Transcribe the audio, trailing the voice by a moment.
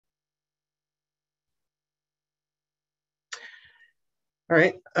All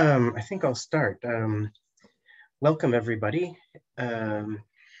right, I think I'll start. Welcome everybody to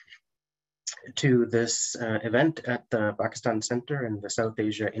this event at the Pakistan Center and the South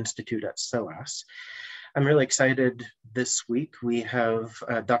Asia Institute at SOAS. I'm really excited this week. We have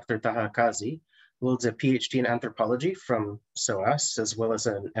Dr. Taha Kazi, who holds a PhD in anthropology from SOAS, as well as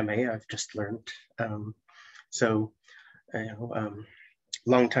an MA, I've just learned.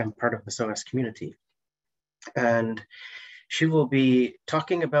 Long-time part of the SOAS community. And she will be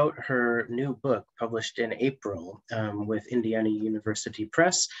talking about her new book published in April with Indiana University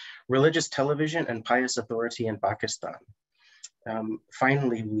Press, Religious Television and Pious Authority in Pakistan.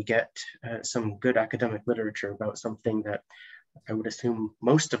 Finally, we get some good academic literature about something that I would assume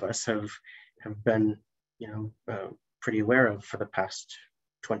most of us have been, pretty aware of for the past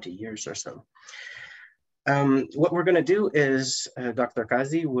 20 years or so. What we're going to do is Dr.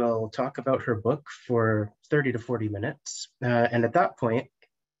 Kazi will talk about her book for 30 to 40 minutes. And at that point,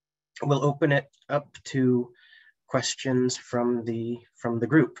 we'll open it up to questions from the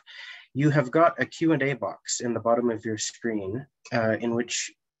group. You have got a Q&A box in the bottom of your screen in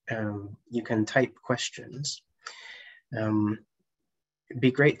which you can type questions. It'd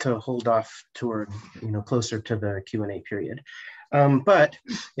be great to hold off toward, closer to the Q&A period. But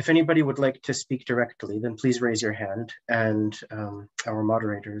if anybody would like to speak directly, then please raise your hand and our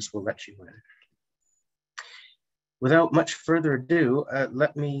moderators will let you in. Without much further ado,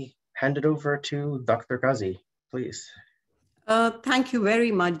 let me hand it over to Dr. Kazi, please. Thank you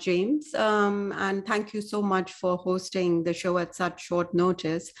very much, James. And thank you so much for hosting the show at such short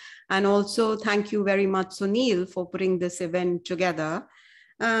notice. And also thank you very much, Sunil, for putting this event together.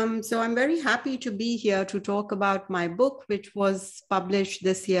 So I'm very happy to be here to talk about my book, which was published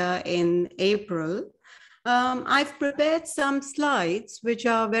this year in April. I've prepared some slides, which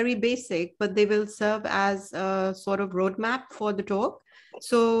are very basic, but they will serve as a sort of roadmap for the talk.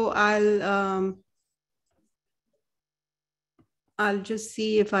 So I'll just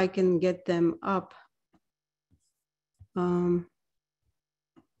see if I can get them up.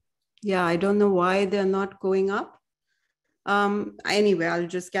 Yeah, I don't know why they're not going up. Anyway, I'll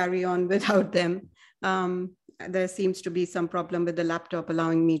just carry on without them. There seems to be some problem with the laptop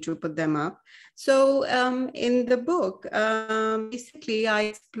allowing me to put them up. So in the book, basically, I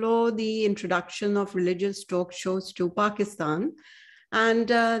explore the introduction of religious talk shows to Pakistan.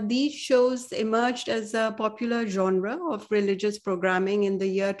 And these shows emerged as a popular genre of religious programming in the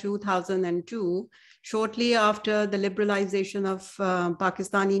year 2002, shortly after the liberalization of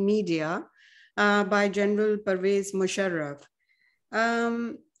Pakistani media by General Pervez Musharraf.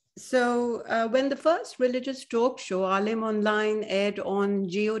 When the first religious talk show, Alim Online, aired on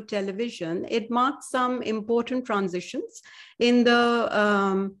Geo Television, it marked some important transitions in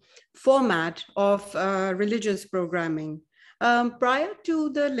the format of religious programming. Prior to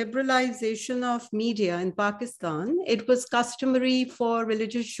the liberalization of media in Pakistan, it was customary for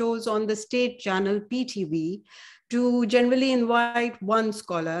religious shows on the state channel PTV to generally invite one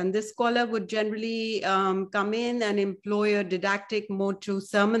scholar, and this scholar would generally come in and employ a didactic mode to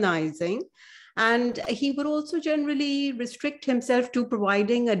sermonizing. And he would also generally restrict himself to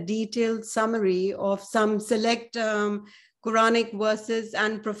providing a detailed summary of some select Quranic verses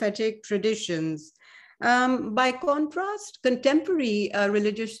and prophetic traditions. By contrast, contemporary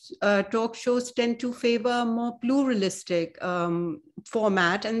religious talk shows tend to favor a more pluralistic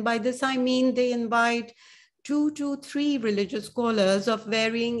format. And by this, I mean they invite 2 to 3 religious scholars of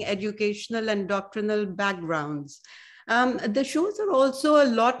varying educational and doctrinal backgrounds. The shows are also a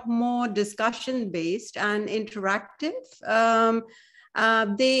lot more discussion-based and interactive.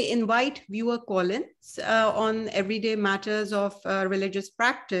 They invite viewer call-ins on everyday matters of religious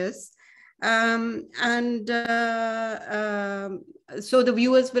practice. So the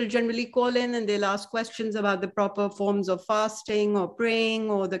viewers will generally call in and they'll ask questions about the proper forms of fasting or praying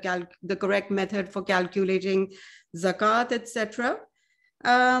or the correct method for calculating zakat, etc.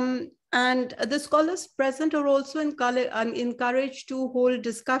 And the scholars present are also encouraged to hold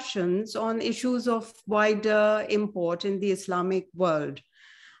discussions on issues of wider import in the Islamic world.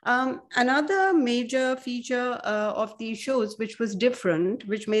 Another major feature of these shows, which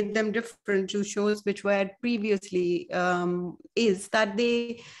made them different to shows which were previously, is that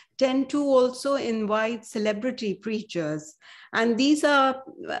they tend to also invite celebrity preachers. And these are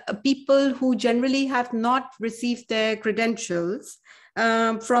people who generally have not received their credentials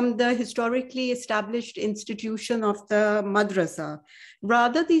from the historically established institution of the madrasa.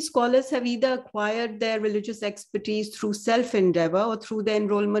 Rather, these scholars have either acquired their religious expertise through self-endeavor or through their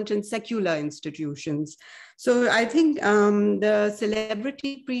enrollment in secular institutions. So I think the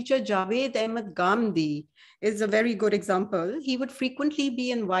celebrity preacher Javed Ahmed Ghamidi is a very good example. He would frequently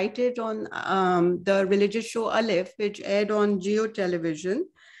be invited on the religious show Alif, which aired on Geo Television.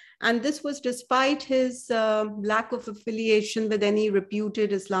 And this was despite his lack of affiliation with any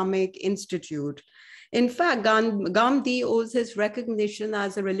reputed Islamic institute. In fact, Ghamidi owes his recognition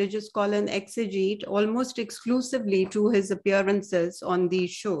as a religious scholar and exegete almost exclusively to his appearances on these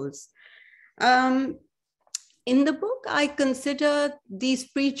shows. In the book, I consider these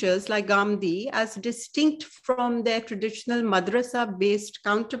preachers like Ghamidi as distinct from their traditional madrasa-based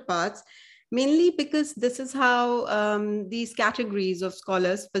counterparts, mainly because this is how these categories of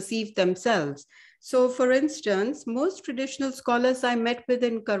scholars perceive themselves. So for instance, most traditional scholars I met with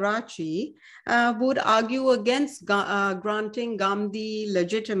in Karachi would argue against granting Ghamidi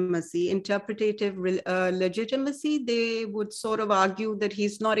legitimacy, interpretative legitimacy. They would sort of argue that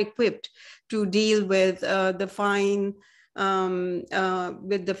he's not equipped to deal with the fine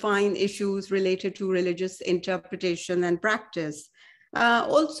issues related to religious interpretation and practice.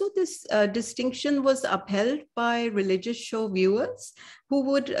 Also, this distinction was upheld by religious show viewers who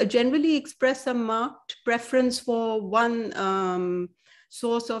would generally express a marked preference for one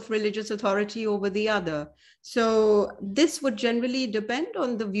source of religious authority over the other. So this would generally depend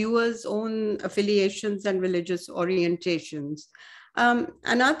on the viewer's own affiliations and religious orientations.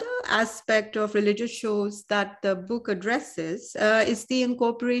 Another aspect of religious shows that the book addresses is the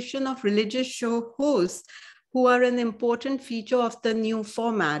incorporation of religious show hosts who are an important feature of the new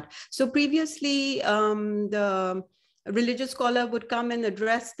format. So previously, the religious scholar would come and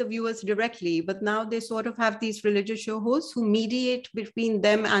address the viewers directly, but now they sort of have these religious show hosts who mediate between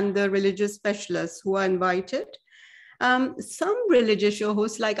them and the religious specialists who are invited. Some religious show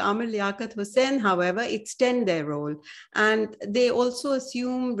hosts like Amir Liaquat Hussain, however, extend their role, and they also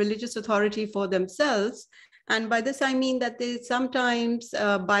assume religious authority for themselves. And by this, I mean that they sometimes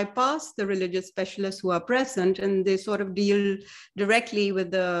bypass the religious specialists who are present, and they sort of deal directly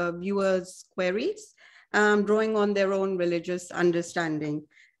with the viewers' queries, drawing on their own religious understanding.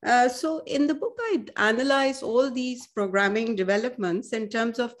 So in the book, I analyze all these programming developments in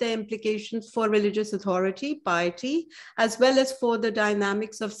terms of their implications for religious authority, piety, as well as for the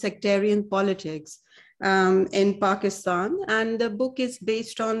dynamics of sectarian politics in Pakistan. And the book is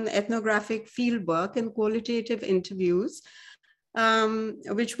based on ethnographic fieldwork and qualitative interviews,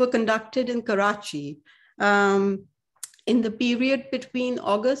 which were conducted in Karachi in the period between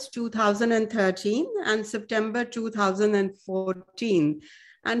August 2013 and September 2014.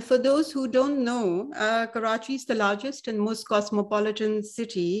 And for those who don't know, Karachi is the largest and most cosmopolitan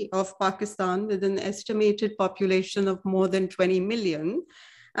city of Pakistan with an estimated population of more than 20 million.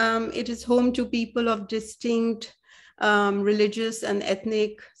 It is home to people of distinct religious and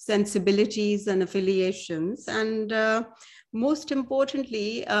ethnic sensibilities and affiliations. And most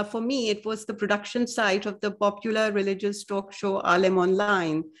importantly, for me, it was the production site of the popular religious talk show Alim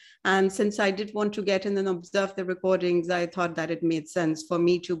Online. And since I did want to get in and observe the recordings, I thought that it made sense for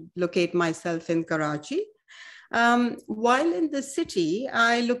me to locate myself in Karachi. While in the city,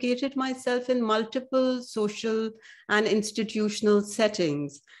 I located myself in multiple social and institutional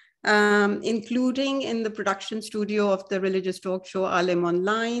settings, including in the production studio of the religious talk show Alim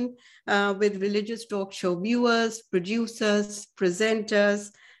Online, with religious talk show viewers, producers,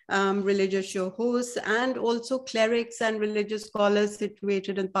 presenters, religious show hosts, and also clerics and religious scholars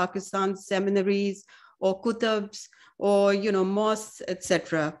situated in Pakistan's seminaries or kutabs or, mosques,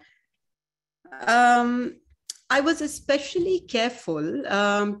 etc. I was especially careful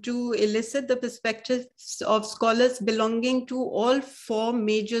to elicit the perspectives of scholars belonging to all four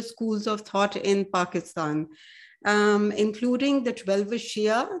major schools of thought in Pakistan, including the 12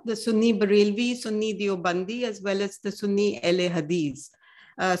 Shia, the Sunni Barelvi, Sunni Deobandi, as well as the Sunni Ahle Hadith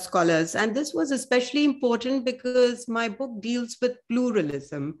scholars. And this was especially important because my book deals with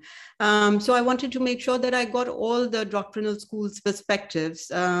pluralism. So I wanted to make sure that I got all the doctrinal schools'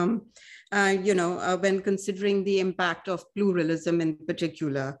 perspectives, when considering the impact of pluralism in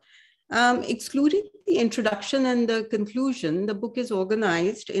particular. Excluding the introduction and the conclusion, the book is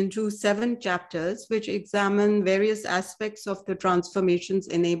organized into 7 chapters, which examine various aspects of the transformations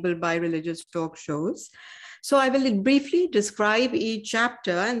enabled by religious talk shows. So I will briefly describe each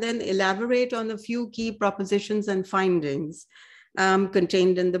chapter and then elaborate on a few key propositions and findings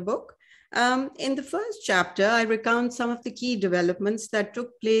contained in the book. In the first chapter, I recount some of the key developments that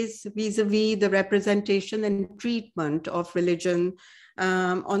took place vis-a-vis the representation and treatment of religion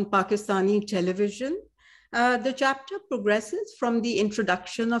on Pakistani television. The chapter progresses from the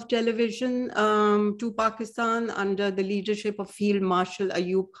introduction of television to Pakistan under the leadership of Field Marshal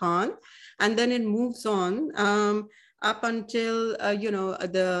Ayub Khan, and then it moves on up until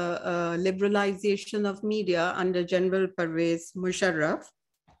the liberalization of media under General Pervez Musharraf.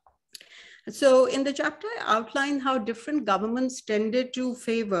 So in the chapter, I outline how different governments tended to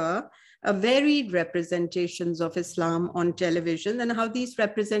favor varied representations of Islam on television, and how these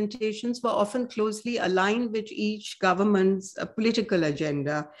representations were often closely aligned with each government's political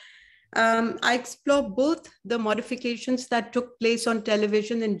agenda. I explore both the modifications that took place on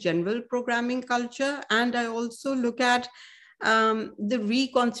television in general programming culture, and I also look at the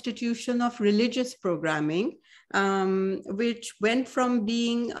reconstitution of religious programming, which went from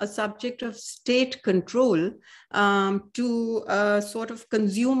being a subject of state control to a sort of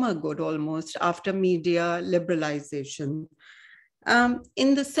consumer good almost after media liberalization.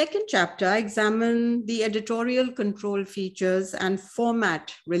 In the second chapter, I examine the editorial control features and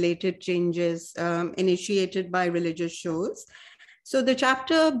format related changes initiated by religious shows. So the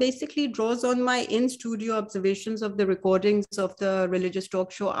chapter basically draws on my in-studio observations of the recordings of the religious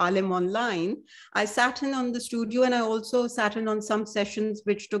talk show Alim Online. I sat in on the studio, and I also sat in on some sessions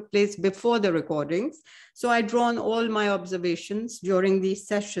which took place before the recordings. So I draw on all my observations during these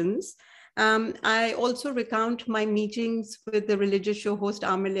sessions. I also recount my meetings with the religious show host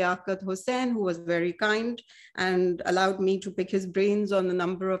Amir Liaquat Hussain, who was very kind and allowed me to pick his brains on a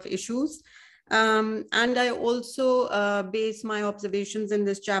number of issues. And I also base my observations in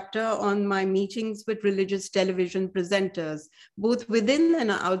this chapter on my meetings with religious television presenters, both within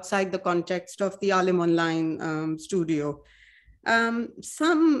and outside the context of the Alim Online studio.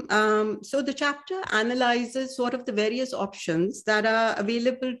 So the chapter analyzes sort of the various options that are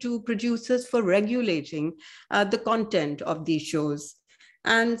available to producers for regulating the content of these shows.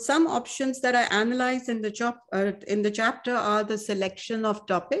 And some options that I analyze in the chapter are the selection of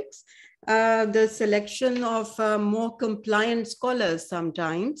topics, the selection of more compliant scholars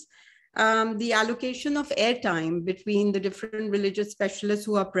sometimes, the allocation of airtime between the different religious specialists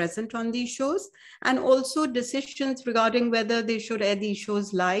who are present on these shows, and also decisions regarding whether they should air these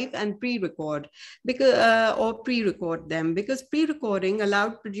shows live and pre-record, or pre-record them, because pre-recording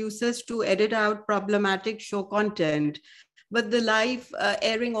allowed producers to edit out problematic show content, but the live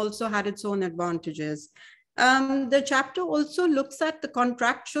airing also had its own advantages. The chapter also looks at the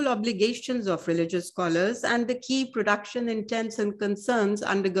contractual obligations of religious scholars and the key production intents and concerns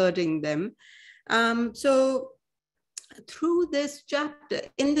undergirding them. So through this chapter,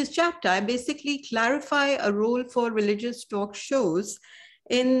 I basically clarify a role for religious talk shows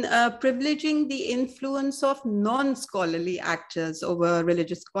in privileging the influence of non-scholarly actors over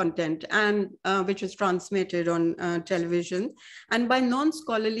religious content, and which is transmitted on television. And by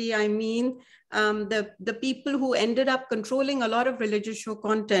non-scholarly, I mean the people who ended up controlling a lot of religious show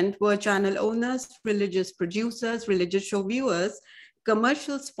content were channel owners, religious producers, religious show viewers,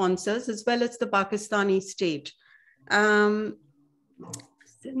 commercial sponsors, as well as the Pakistani state.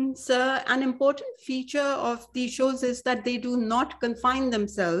 Since an important feature of these shows is that they do not confine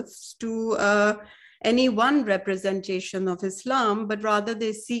themselves to any one representation of Islam, but rather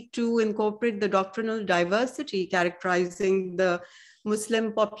they seek to incorporate the doctrinal diversity characterizing the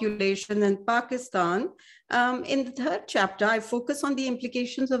Muslim population in Pakistan. In the third chapter, I focus on the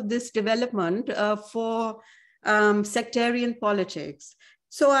implications of this development for sectarian politics.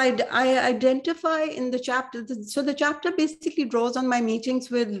 So I identify in the chapter, so the chapter basically draws on my meetings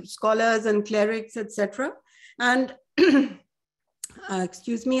with scholars and clerics, etc. And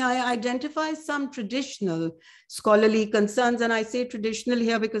excuse me, I identify some traditional scholarly concerns, and I say traditional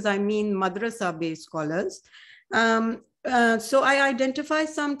here because I mean madrasa-based scholars. So I identify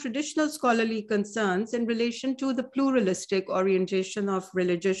some traditional scholarly concerns in relation to the pluralistic orientation of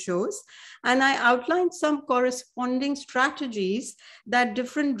religious shows, and I outline some corresponding strategies that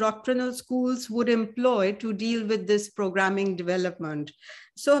different doctrinal schools would employ to deal with this programming development.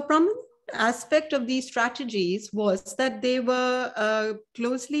 So a prominent aspect of these strategies was that they were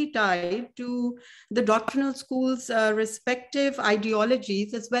closely tied to the doctrinal schools' respective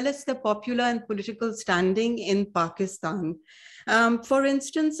ideologies, as well as the popular and political standing in Pakistan. For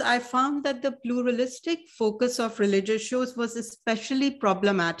instance, I found that the pluralistic focus of religious shows was especially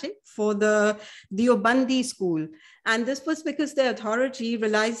problematic for the Deobandi school. And this was because the authority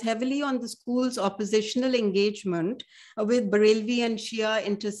relies heavily on the school's oppositional engagement with Barelvi and Shia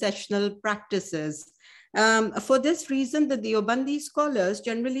intercessional practices. For this reason, the Deobandi scholars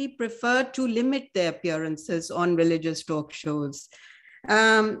generally prefer to limit their appearances on religious talk shows.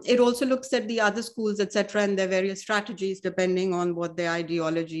 It also looks at the other schools, etc., and their various strategies depending on what their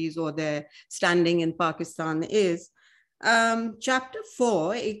ideologies or their standing in Pakistan is. Chapter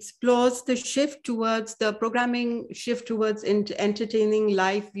 4 explores the shift towards the programming shift towards entertaining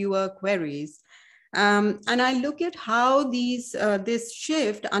live viewer queries. And I look at how this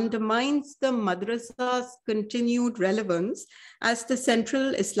shift undermines the madrasa's continued relevance as the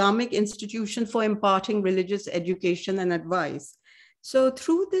central Islamic institution for imparting religious education and advice. So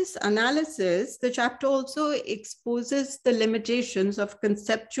through this analysis, the chapter also exposes the limitations of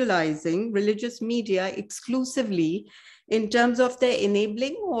conceptualizing religious media exclusively in terms of their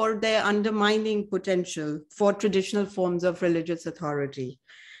enabling or their undermining potential for traditional forms of religious authority.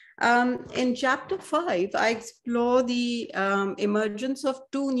 In chapter 5, I explore the emergence of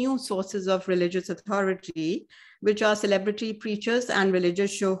two new sources of religious authority, which are celebrity preachers and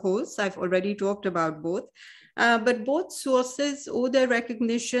religious show hosts. I've already talked about both. But both sources owe their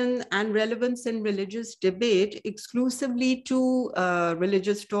recognition and relevance in religious debate exclusively to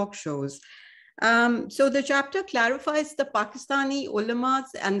religious talk shows. So the chapter clarifies the Pakistani ulama's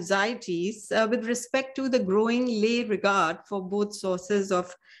anxieties with respect to the growing lay regard for both sources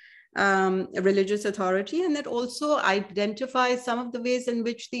of religious authority, and it also identifies some of the ways in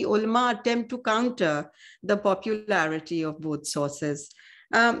which the ulama attempt to counter the popularity of both sources.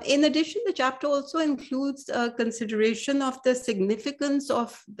 In addition, the chapter also includes a consideration of the significance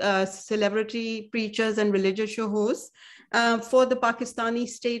of celebrity preachers and religious show hosts for the Pakistani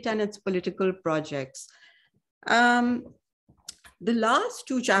state and its political projects. The last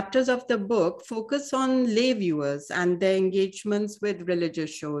two chapters of the book focus on lay viewers and their engagements with religious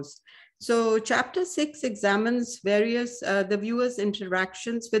shows. So chapter 6 examines the viewers'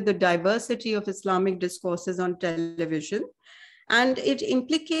 interactions with the diversity of Islamic discourses on television. And it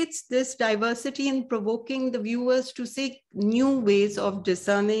implicates this diversity in provoking the viewers to seek new ways of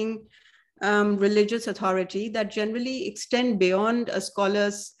discerning religious authority that generally extend beyond a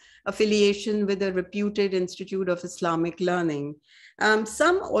scholar's affiliation with a reputed institute of Islamic learning.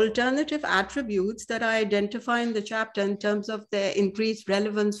 Some alternative attributes that I identify in the chapter in terms of their increased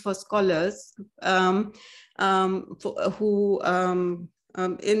relevance for scholars in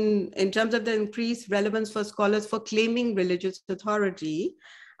terms of the increased relevance for scholars for claiming religious authority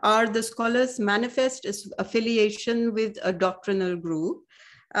are the scholars' manifest affiliation with a doctrinal group,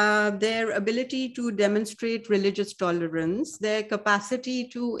 their ability to demonstrate religious tolerance, their capacity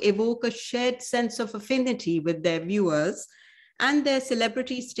to evoke a shared sense of affinity with their viewers, and their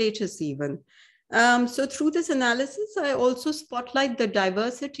celebrity status even. So through this analysis, I also spotlight the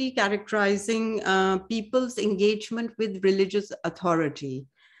diversity characterizing people's engagement with religious authority.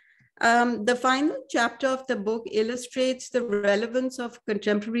 The final chapter of the book illustrates the relevance of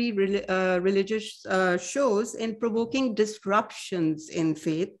contemporary religious shows in provoking disruptions in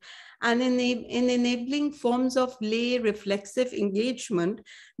faith and in enabling forms of lay reflexive engagement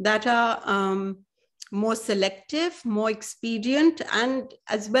that are more selective, more expedient, and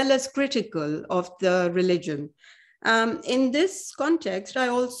as well as critical of the religion. In this context, I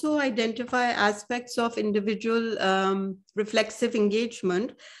also identify aspects of individual reflexive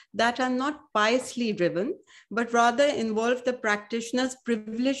engagement that are not piously driven, but rather involve the practitioner's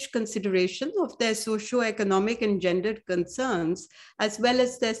privileged consideration of their socio-economic and gendered concerns, as well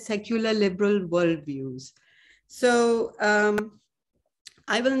as their secular liberal worldviews. So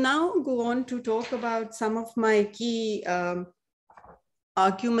I will now go on to talk about some of my key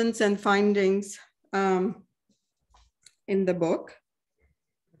arguments and findings in the book.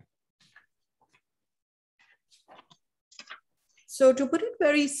 So to put it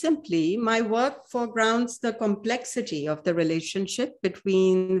very simply, my work foregrounds the complexity of the relationship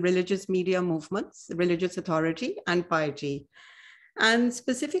between religious media movements, religious authority, and piety. And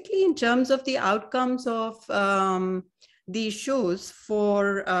specifically in terms of the outcomes of these shows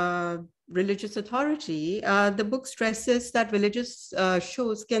for religious authority, the book stresses that religious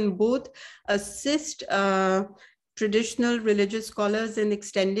shows can both assist traditional religious scholars in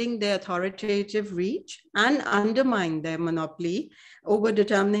extending their authoritative reach and undermine their monopoly over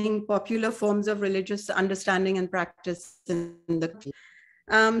determining popular forms of religious understanding and practice in the country.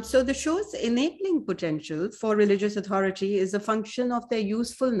 So the show's enabling potential for religious authority is a function of their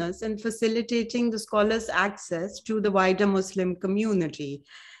usefulness in facilitating the scholars' access to the wider Muslim community,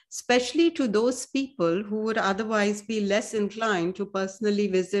 especially to those people who would otherwise be less inclined to personally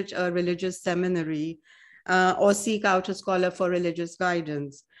visit a religious seminary or seek out a scholar for religious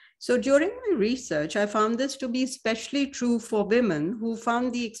guidance. So during my research, I found this to be especially true for women who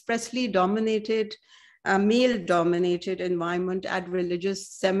found the expressly dominated a male-dominated environment at religious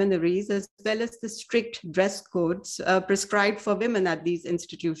seminaries, as well as the strict dress codes prescribed for women at these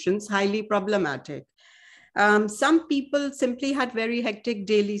institutions, highly problematic. Some people simply had very hectic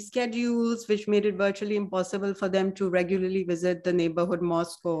daily schedules, which made it virtually impossible for them to regularly visit the neighborhood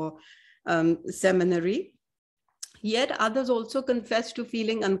mosque or seminary. Yet others also confessed to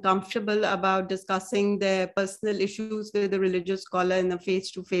feeling uncomfortable about discussing their personal issues with a religious scholar in a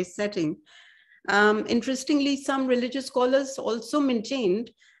face-to-face setting. Interestingly, some religious scholars also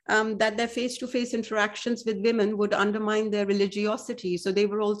maintained that their face-to-face interactions with women would undermine their religiosity, so they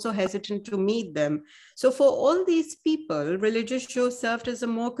were also hesitant to meet them. So for all these people, religious shows served as a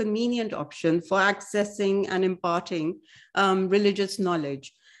more convenient option for accessing and imparting religious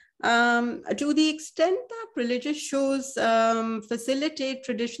knowledge. To the extent that religious shows facilitate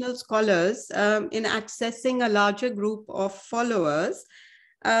traditional scholars in accessing a larger group of followers,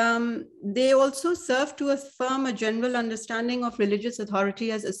 they also serve to affirm a general understanding of religious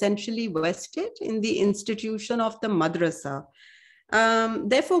authority as essentially vested in the institution of the madrasa.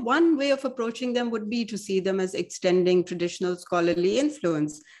 Therefore, one way of approaching them would be to see them as extending traditional scholarly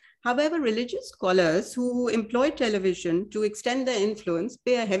influence. However, religious scholars who employ television to extend their influence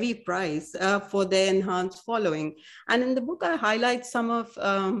pay a heavy price for their enhanced following. And in the book, I highlight some of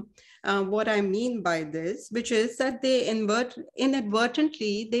what I mean by this, which is that they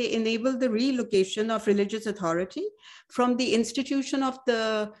inadvertently, they enable the relocation of religious authority from the institution of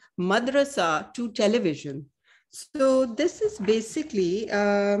the madrasa to television. So this is basically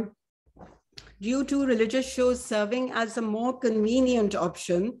due to religious shows serving as a more convenient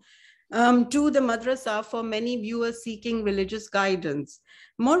option to the madrasa for many viewers seeking religious guidance.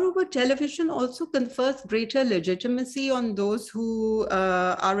 Moreover, television also confers greater legitimacy on those who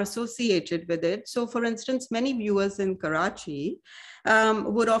are associated with it. So for instance, many viewers in Karachi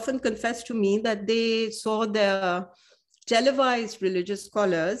would often confess to me that they saw their televised religious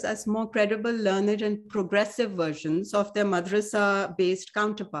scholars as more credible, learned, and progressive versions of their madrasa-based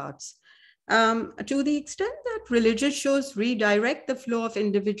counterparts. To the extent that religious shows redirect the flow of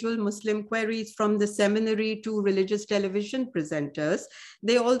individual Muslim queries from the seminary to religious television presenters,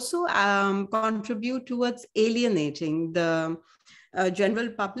 they also contribute towards alienating the general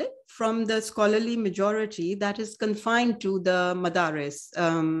public from the scholarly majority that is confined to the madaris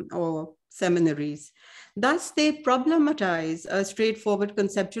or seminaries. Thus, they problematize a straightforward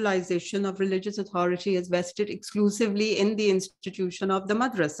conceptualization of religious authority as vested exclusively in the institution of the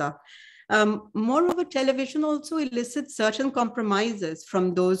madrasa. Moreover, television also elicits certain compromises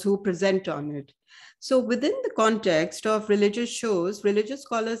from those who present on it. So within the context of religious shows, religious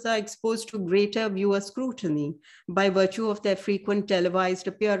scholars are exposed to greater viewer scrutiny by virtue of their frequent televised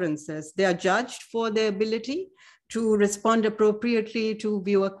appearances. They are judged for their ability to respond appropriately to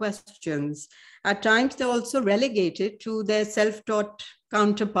viewer questions. At times, they're also relegated to their self-taught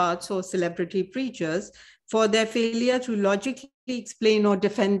counterparts or celebrity preachers for their failure to logically explain or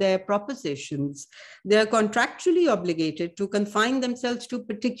defend their propositions. They are contractually obligated to confine themselves to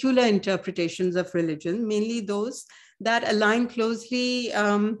particular interpretations of religion, mainly those that align closely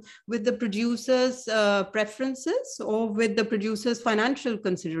with the producer's preferences or with the producer's financial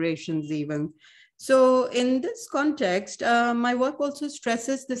considerations even. So in this context, my work also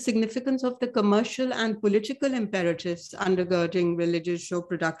stresses the significance of the commercial and political imperatives undergirding religious show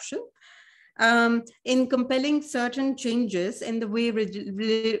production. In compelling certain changes in the way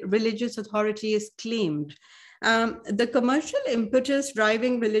religious authority is claimed. The commercial impetus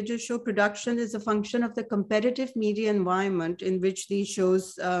driving religious show production is a function of the competitive media environment in which these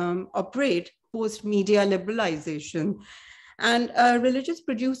shows operate post-media liberalization. And religious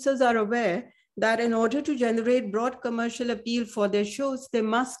producers are aware that in order to generate broad commercial appeal for their shows, they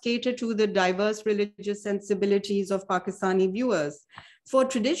must cater to the diverse religious sensibilities of Pakistani viewers. For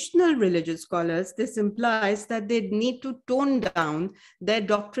traditional religious scholars, this implies that they need to tone down their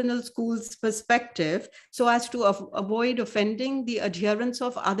doctrinal school's perspective so as to avoid offending the adherents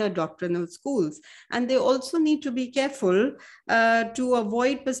of other doctrinal schools. And they also need to be careful to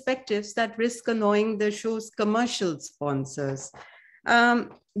avoid perspectives that risk annoying the show's commercial sponsors.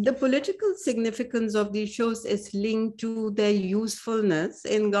 The political significance of these shows is linked to their usefulness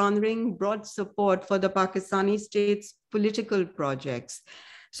in garnering broad support for the Pakistani state's political projects.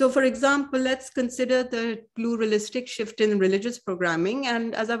 So for example, let's consider the pluralistic shift in religious programming.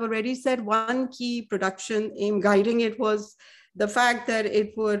 And as I've already said, one key production aim guiding it was the fact that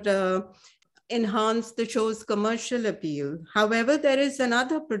it would enhance the show's commercial appeal. However, there is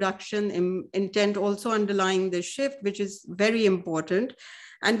another production intent also underlying the shift, which is very important.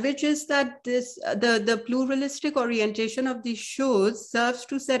 and which is that the pluralistic orientation of these shows serves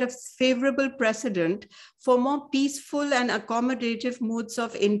to set a favorable precedent for more peaceful and accommodative modes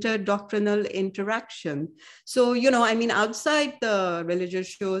of interdoctrinal interaction. So, I mean, outside the religious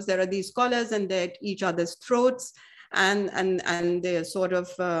shows, there are these scholars and they're at each other's throats, and they're sort of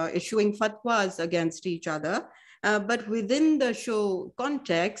issuing fatwas against each other. But within the show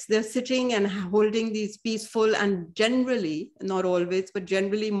context, they're sitting and holding these peaceful and generally, not always, but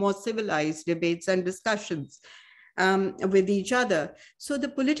generally more civilized debates and discussions with each other. So the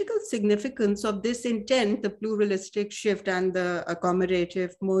political significance of this intent, the pluralistic shift and the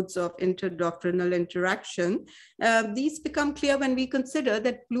accommodative modes of interdoctrinal interaction, these become clear when we consider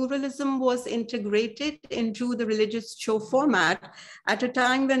that pluralism was integrated into the religious show format at a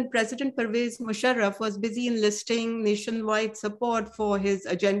time when President Pervez Musharraf was busy enlisting nationwide support for his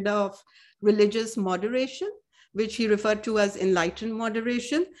agenda of religious moderation, which he referred to as enlightened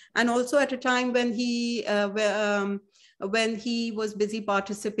moderation, and also at a time when he was busy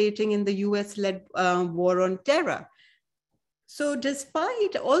participating in the US-led war on terror. So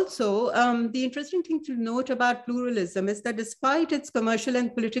despite also, the interesting thing to note about pluralism is that despite its commercial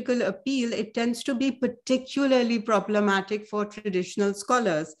and political appeal, it tends to be particularly problematic for traditional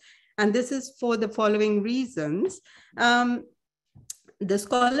scholars. And this is for the following reasons. The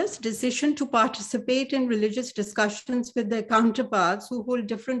scholars' decision to participate in religious discussions with their counterparts who hold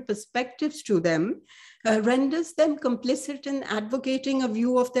different perspectives to them renders them complicit in advocating a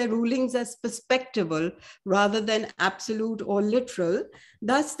view of their rulings as perspectival rather than absolute or literal.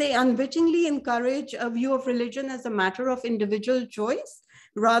 Thus, they unwittingly encourage a view of religion as a matter of individual choice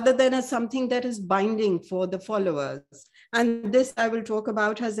rather than as something that is binding for the followers. And this I will talk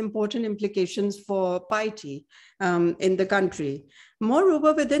about has important implications for piety in the country.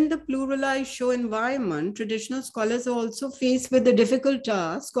 Moreover, within the pluralized show environment, traditional scholars are also faced with the difficult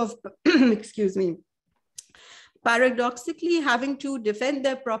task of, excuse me, paradoxically having to defend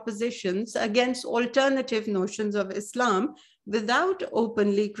their propositions against alternative notions of Islam without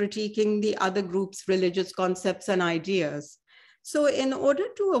openly critiquing the other group's religious concepts and ideas. So in order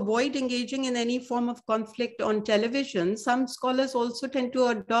to avoid engaging in any form of conflict on television, some scholars also tend to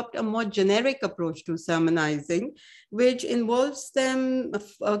adopt a more generic approach to sermonizing, which involves them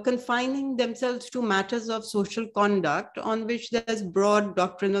confining themselves to matters of social conduct on which there's broad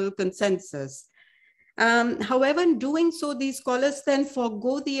doctrinal consensus. However, in doing so, these scholars then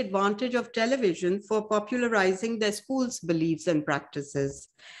forego the advantage of television for popularizing their school's beliefs and practices.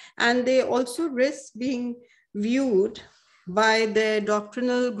 And they also risk being viewed by their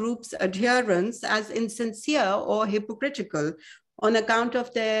doctrinal group's adherents as insincere or hypocritical on account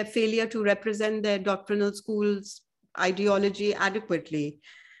of their failure to represent their doctrinal school's ideology adequately.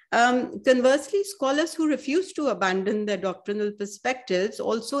 Conversely, scholars who refuse to abandon their doctrinal perspectives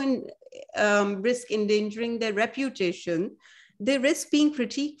also risk endangering their reputation. They risk being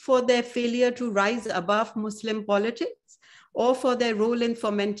critiqued for their failure to rise above Muslim politics or for their role in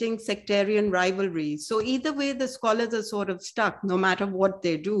fomenting sectarian rivalries. So either way, the scholars are sort of stuck no matter what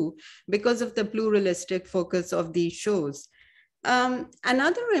they do because of the pluralistic focus of these shows.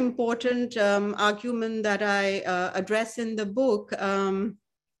 Another important argument that I address in the book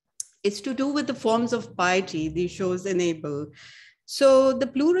is to do with the forms of piety these shows enable. So the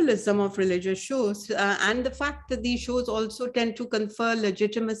pluralism of religious shows and the fact that these shows also tend to confer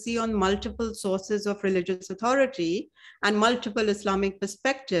legitimacy on multiple sources of religious authority and multiple Islamic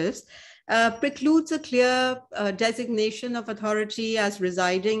perspectives precludes a clear designation of authority as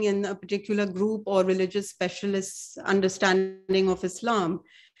residing in a particular group or religious specialist's understanding of Islam.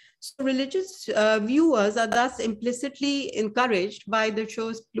 So religious viewers are thus implicitly encouraged by the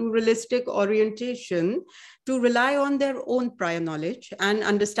show's pluralistic orientation to rely on their own prior knowledge and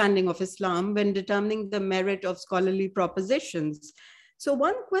understanding of Islam when determining the merit of scholarly propositions. So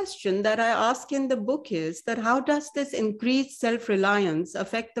one question that I ask in the book is that how does this increased self-reliance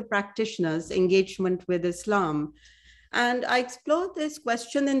affect the practitioner's engagement with Islam? And I explore this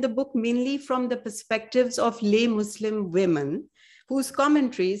question in the book mainly from the perspectives of lay Muslim women, whose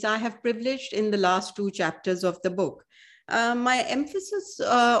commentaries I have privileged in the last 2 chapters of the book. My emphasis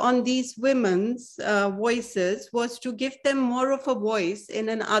on these women's voices was to give them more of a voice in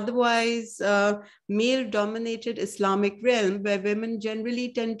an otherwise male-dominated Islamic realm where women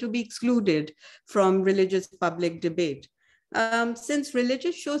generally tend to be excluded from religious public debate. Since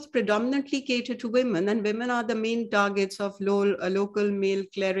religious shows predominantly cater to women and women are the main targets of local male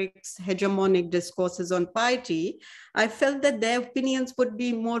clerics' hegemonic discourses on piety, I felt that their opinions would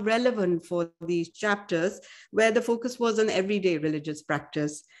be more relevant for these chapters where the focus was on everyday religious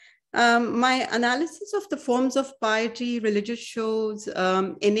practice. My analysis of the forms of piety religious shows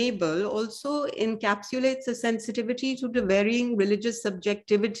enable also encapsulates a sensitivity to the varying religious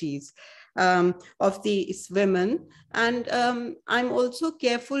subjectivities of these women. And I'm also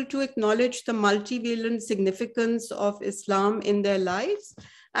careful to acknowledge the multivalent significance of Islam in their lives.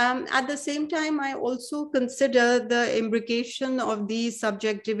 At the same time, I also consider the imbrication of these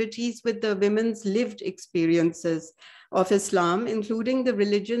subjectivities with the women's lived experiences of Islam, including the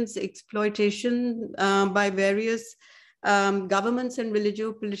religion's exploitation by various governments and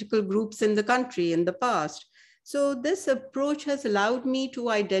political groups in the country in the past. So this approach has allowed me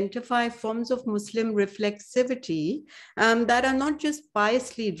to identify forms of Muslim reflexivity that are not just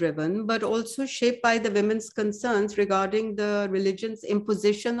piously driven, but also shaped by the women's concerns regarding the religion's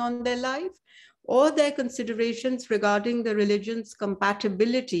imposition on their life, or their considerations regarding the religion's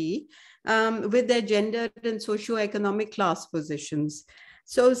compatibility with their gendered and socioeconomic class positions.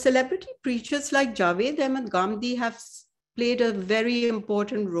 So celebrity preachers like Javed Ahmed Ghamidi have played a very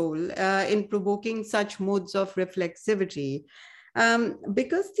important role in provoking such modes of reflexivity.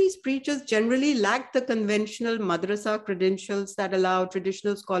 Because these preachers generally lack the conventional madrasa credentials that allow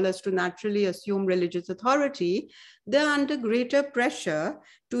traditional scholars to naturally assume religious authority, they're under greater pressure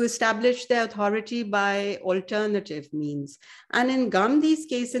to establish their authority by alternative means. And in Ghamdi's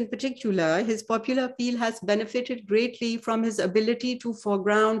case in particular, his popular appeal has benefited greatly from his ability to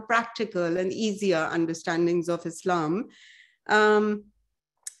foreground practical and easier understandings of Islam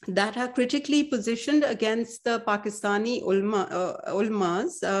that are critically positioned against the Pakistani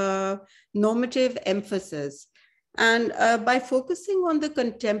ulma's normative emphasis. And by focusing on the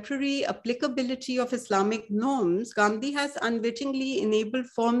contemporary applicability of Islamic norms, Ghamidi has unwittingly enabled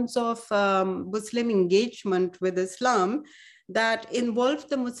forms of Muslim engagement with Islam that involved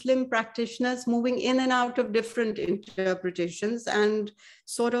the Muslim practitioners moving in and out of different interpretations and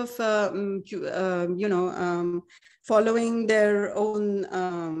sort of, following their own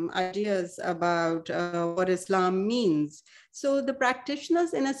ideas about what Islam means. So the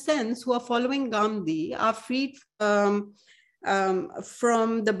practitioners, in a sense, who are following Ghamidi are freed from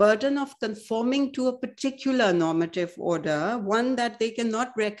the burden of conforming to a particular normative order, one that they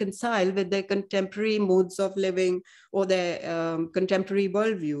cannot reconcile with their contemporary modes of living or their contemporary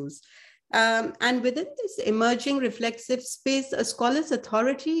worldviews. And within this emerging reflexive space, a scholar's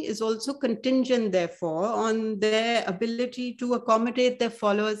authority is also contingent, therefore, on their ability to accommodate their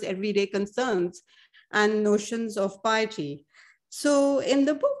followers' everyday concerns and notions of piety. So in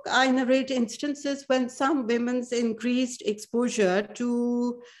the book, I narrate instances when some women's increased exposure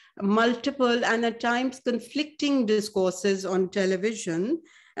to multiple and at times conflicting discourses on television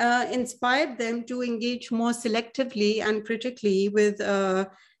inspired them to engage more selectively and critically with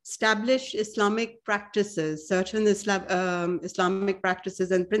established Islamic practices, certain Islamic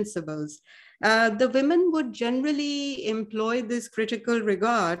practices and principles. The women would generally employ this critical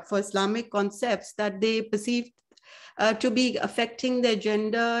regard for Islamic concepts that they perceived to be affecting their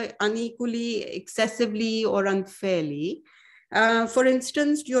gender unequally, excessively, or unfairly. For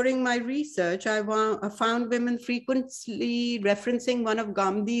instance, during my research, I found women frequently referencing one of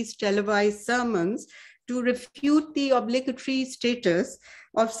Ghamdi's televised sermons to refute the obligatory status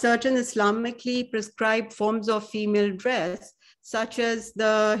of certain Islamically prescribed forms of female dress, such as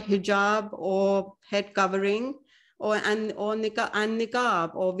the hijab or head covering, and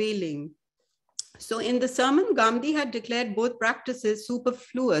niqab or veiling. So in the sermon, Ghamidi had declared both practices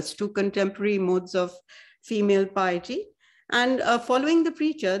superfluous to contemporary modes of female piety. And following the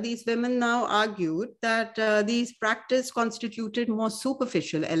preacher, these women now argued that these practices constituted more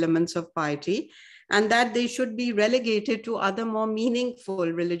superficial elements of piety, and that they should be relegated to other more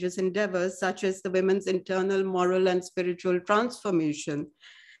meaningful religious endeavors, such as the women's internal moral and spiritual transformation.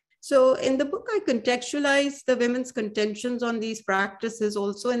 So in the book, I contextualize the women's contentions on these practices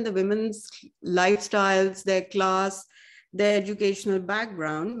also in the women's lifestyles, their class, their educational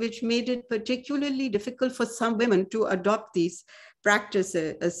background, which made it particularly difficult for some women to adopt these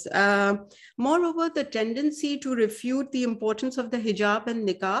practices. Moreover, the tendency to refute the importance of the hijab and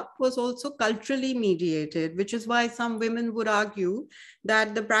niqab was also culturally mediated, which is why some women would argue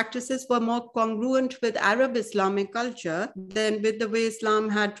that the practices were more congruent with Arab Islamic culture than with the way Islam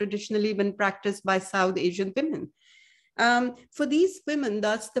had traditionally been practiced by South Asian women. For these women,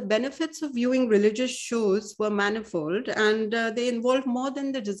 thus, the benefits of viewing religious shows were manifold, and they involved more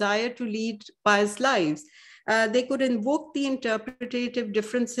than the desire to lead pious lives. They could invoke the interpretative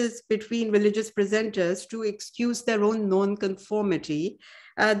differences between religious presenters to excuse their own non-conformity.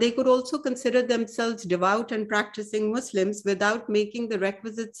 They could also consider themselves devout and practicing Muslims without making the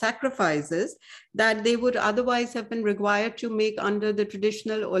requisite sacrifices that they would otherwise have been required to make under the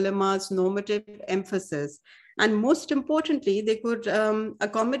traditional ulama's normative emphasis. And most importantly, they could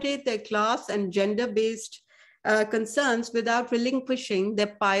accommodate their class and gender-based concerns without relinquishing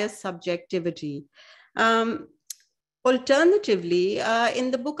their pious subjectivity. Alternatively, in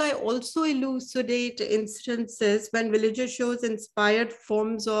the book, I also elucidate instances when religious shows inspired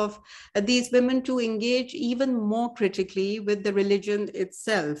forms of these women to engage even more critically with the religion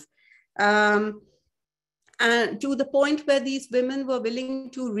itself. And to the point where these women were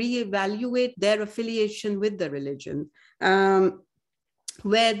willing to reevaluate their affiliation with the religion,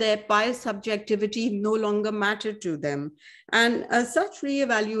 where their pious subjectivity no longer mattered to them. And such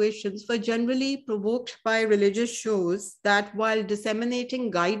reevaluations were generally provoked by religious shows that, while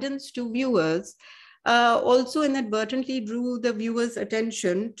disseminating guidance to viewers, also inadvertently drew the viewer's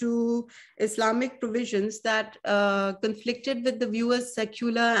attention to Islamic provisions that conflicted with the viewer's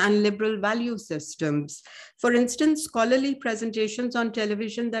secular and liberal value systems. For instance, scholarly presentations on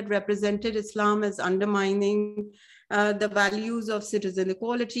television that represented Islam as undermining the values of citizen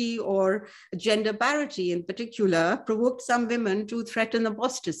equality or gender parity in particular provoked some women to threaten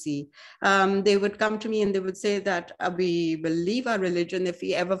apostasy. They would come to me and they would say that we will leave our religion if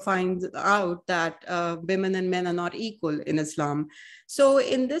we ever find out that women and men are not equal in Islam. So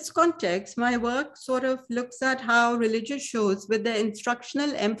in this context, my work sort of looks at how religious shows with their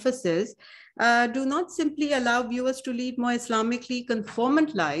instructional emphasis do not simply allow viewers to lead more Islamically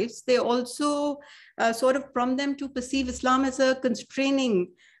conformant lives, they also sort of prompt them to perceive Islam as a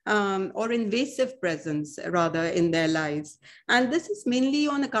constraining or invasive presence rather in their lives. And this is mainly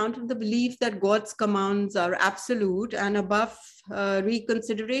on account of the belief that God's commands are absolute and above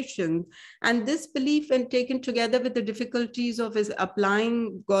reconsideration. And this belief, when taken together with the difficulties of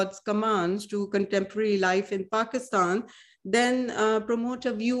applying God's commands to contemporary life in Pakistan, then promote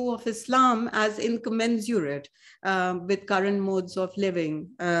a view of Islam as incommensurate with current modes of living,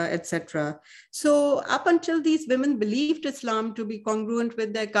 etc. So up until these women believed Islam to be congruent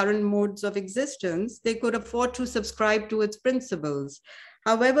with their current modes of existence, they could afford to subscribe to its principles.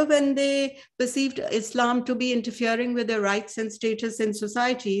 However, when they perceived Islam to be interfering with their rights and status in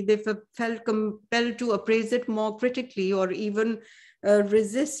society, they felt compelled to appraise it more critically or even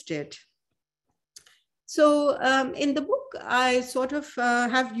resist it. So in the book, I sort of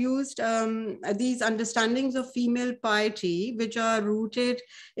have used these understandings of female piety, which are rooted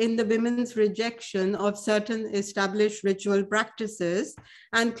in the women's rejection of certain established ritual practices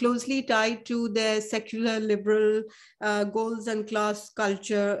and closely tied to their secular liberal goals and class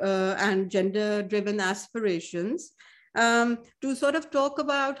culture and gender-driven aspirations. To sort of talk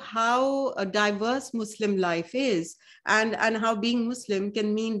about how a diverse Muslim life is and how being Muslim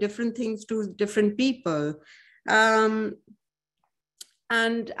can mean different things to different people.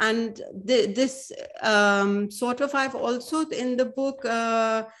 This sort of, I've also in the book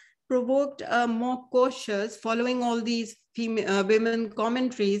provoked more cautious, following all these women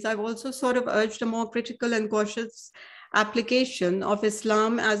commentaries, I've also sort of urged a more critical and cautious application of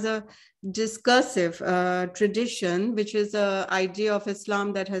Islam as a discursive tradition, which is an idea of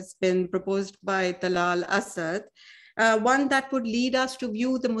Islam that has been proposed by Talal Asad, one that would lead us to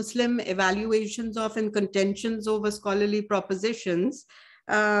view the Muslim evaluations of and contentions over scholarly propositions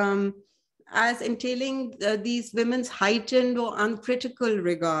as entailing these women's heightened or uncritical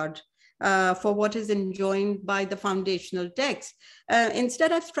regard for what is enjoined by the foundational text.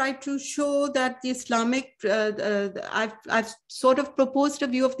 Instead, I've tried to show that the Islamic, I've sort of proposed a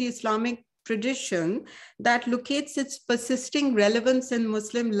view of the Islamic tradition that locates its persisting relevance in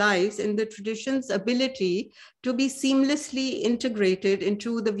Muslim lives in the tradition's ability to be seamlessly integrated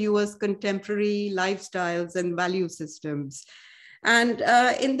into the viewer's contemporary lifestyles and value systems. And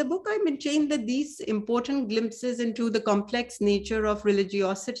in the book, I maintain that these important glimpses into the complex nature of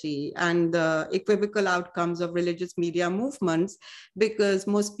religiosity and the equivocal outcomes of religious media movements, because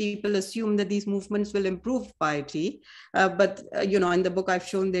most people assume that these movements will improve piety. But in the book, I've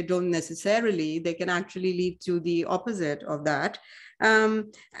shown they don't necessarily. They can actually lead to the opposite of that.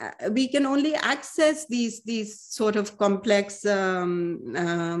 We can only access these sort of complex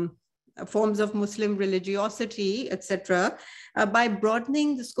forms of Muslim religiosity, etc., by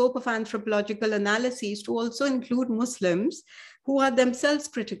broadening the scope of anthropological analyses to also include Muslims who are themselves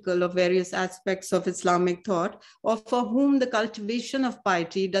critical of various aspects of Islamic thought, or for whom the cultivation of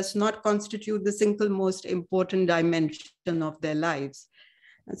piety does not constitute the single most important dimension of their lives.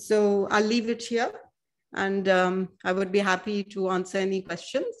 So I'll leave it here. And I would be happy to answer any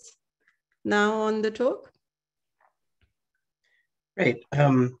questions now on the talk. Great.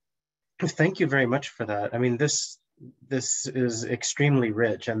 Thank you very much for that. I mean, this is extremely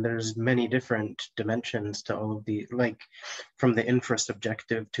rich, and there's many different dimensions to all of the, like from the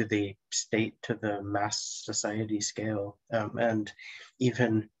infra-subjective to the state to the mass society scale, and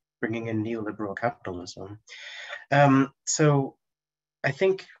even bringing in neoliberal capitalism. So I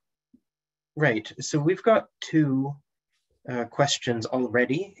think, right, so we've got two questions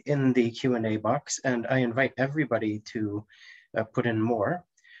already in the Q&A box, and I invite everybody to put in more.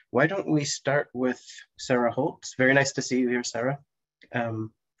 Why don't we start with Sarah Holtz? Very nice to see you here, Sarah.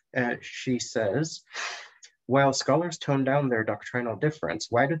 She says, while scholars tone down their doctrinal difference,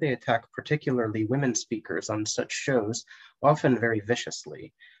 why do they attack particularly women speakers on such shows, often very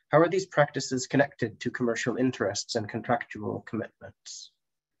viciously? How are these practices connected to commercial interests and contractual commitments?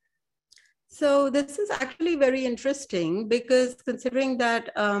 So this is actually very interesting, because considering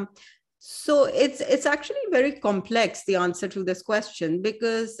that, so it's actually very complex, the answer to this question,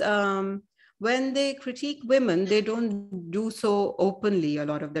 because when they critique women, they don't do so openly a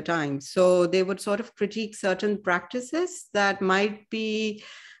lot of the time. So they would sort of critique certain practices that might be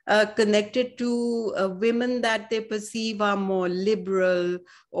connected to women that they perceive are more liberal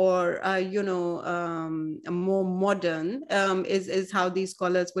or more modern, is how these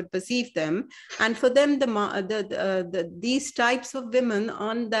scholars would perceive them. And for them, these types of women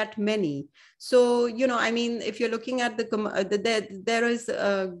aren't that many. So I mean, if you're looking at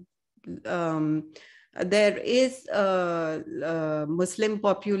there is a Muslim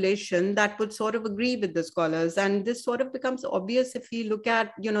population that would sort of agree with the scholars, and this sort of becomes obvious if we look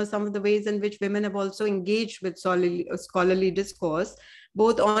at some of the ways in which women have also engaged with scholarly discourse,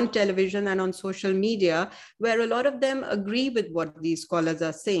 both on television and on social media, where a lot of them agree with what these scholars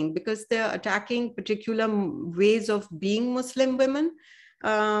are saying, because they're attacking particular ways of being Muslim women.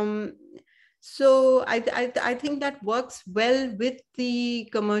 So I think that works well with the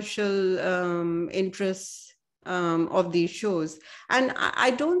commercial interests of these shows. And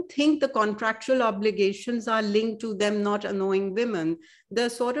I don't think the contractual obligations are linked to them not annoying women. They're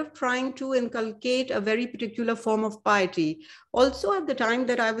sort of trying to inculcate a very particular form of piety. Also, at the time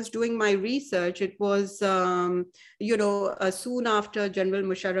that I was doing my research, it was, soon after General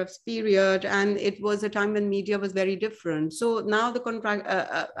Musharraf's period, and it was a time when media was very different. So now the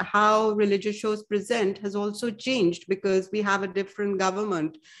how religious shows present has also changed, because we have a different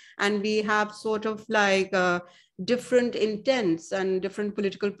government, and we have sort of like different intents and different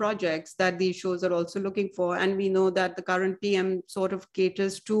political projects that these shows are also looking for. And we know that the current PM sort of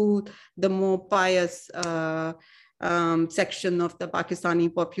caters to the more pious section of the Pakistani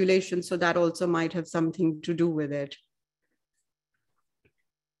population. So that also might have something to do with it.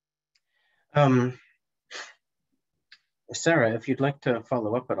 Sarah, if you'd like to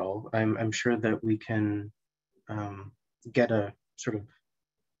follow up at all, I'm sure that we can get a sort of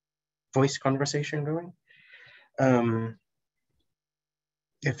voice conversation going.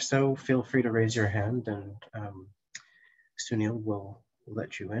 If so, feel free to raise your hand, and Sunil will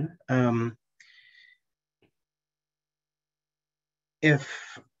let you in.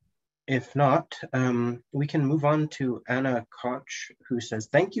 If not, we can move on to Anna Koch, who says,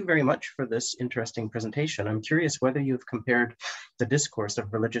 thank you very much for this interesting presentation. I'm curious whether you've compared the discourse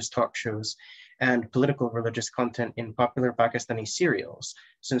of religious talk shows and political religious content in popular Pakistani serials,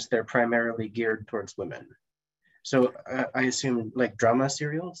 since they're primarily geared towards women. So I assume like drama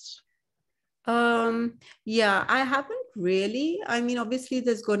serials? Yeah, I haven't really. I mean, obviously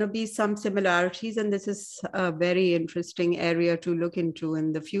there's going to be some similarities, and this is a very interesting area to look into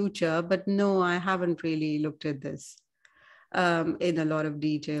in the future, but no, I haven't really looked at this in a lot of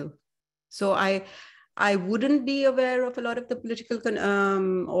detail. So I wouldn't be aware of a lot of the political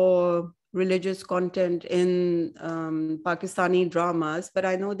or religious content in Pakistani dramas, but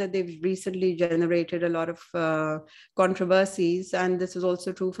I know that they've recently generated a lot of controversies, and this is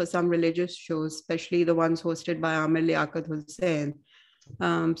also true for some religious shows, especially the ones hosted by Amir Liaquat Hussain.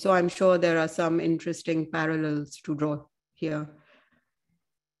 So I'm sure there are some interesting parallels to draw here.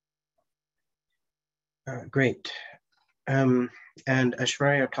 Great. And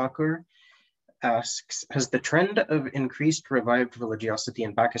Ashwarya Thakur asks, has the trend of increased revived religiosity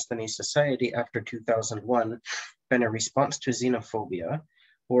in Pakistani society after 2001 been a response to xenophobia,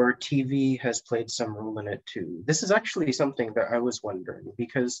 or TV has played some role in it too? This is actually something that I was wondering,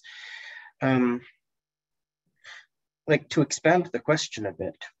 because like, to expand the question a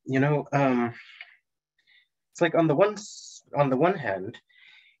bit, it's like on the one hand,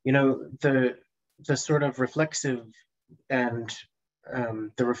 the sort of reflexive and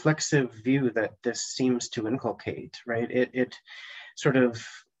the reflexive view that this seems to inculcate, right? It sort of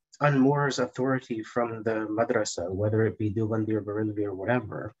unmoors authority from the madrasa, whether it be Deobandi or Barelvi or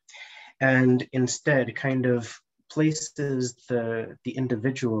whatever, and instead kind of places the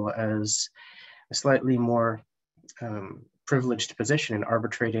individual as a slightly more privileged position in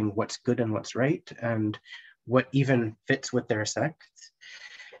arbitrating what's good and what's right and what even fits with their sect.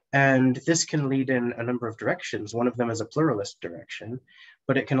 And this can lead in a number of directions. One of them is a pluralist direction,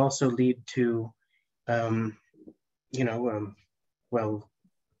 but it can also lead to, well,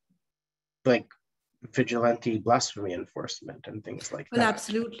 like vigilante blasphemy enforcement and things like Well, that.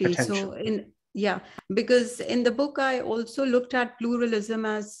 absolutely. So because in the book, I also looked at pluralism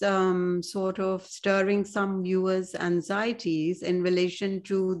as sort of stirring some viewers' anxieties in relation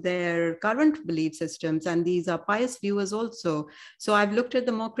to their current belief systems. And these are pious viewers also. So I've looked at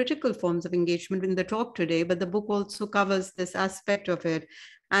the more critical forms of engagement in the talk today, but the book also covers this aspect of it.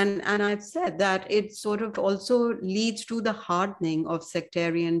 And I've said that it sort of also leads to the hardening of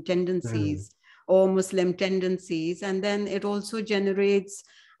sectarian tendencies or Muslim tendencies. And then it also generates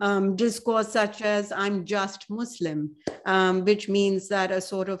discourse such as I'm just Muslim, which means that a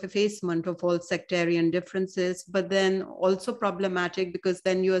sort of effacement of all sectarian differences, but then also problematic because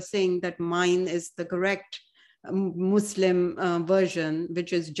then you're saying that mine is the correct Muslim version,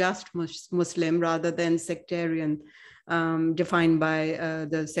 which is just Muslim rather than sectarian, defined by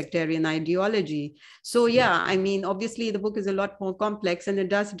the sectarian ideology. So yeah, I mean, obviously the book is a lot more complex and it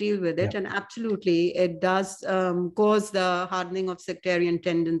does deal with it. And absolutely, it does cause the hardening of sectarian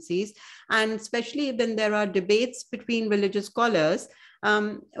tendencies. And especially when there are debates between religious scholars,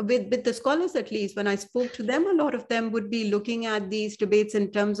 with the scholars, at least, when I spoke to them, a lot of them would be looking at these debates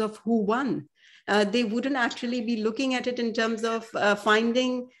in terms of who won. They wouldn't actually be looking at it in terms of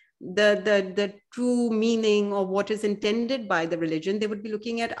finding the true meaning of what is intended by the religion. They would be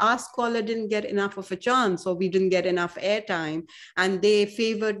looking at our scholar didn't get enough of a chance, or we didn't get enough airtime, and they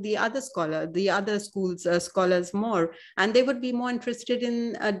favored the other scholar, the other school's scholars more. And they would be more interested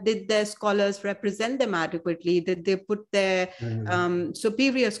in did their scholars represent them adequately? Did they put their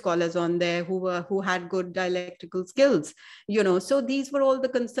superior scholars on there who had good dialectical skills? So these were all the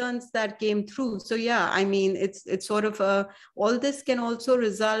concerns that came through. So yeah, I mean, it's sort of all this can also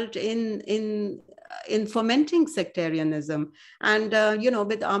result in fomenting sectarianism. And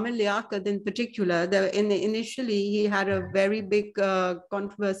with Amir Liaquat in particular, initially he had a very big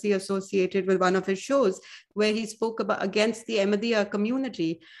controversy associated with one of his shows where he spoke against the Ahmadiyya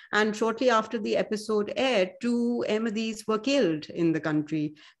community. And shortly after the episode aired, 2 Ahmadis were killed in the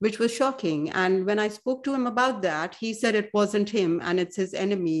country, which was shocking. And when I spoke to him about that, he said it wasn't him and it's his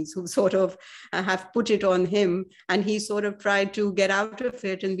enemies who sort of have put it on him. And he sort of tried to get out of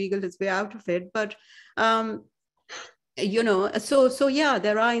it and wiggle his way out of it. But so yeah,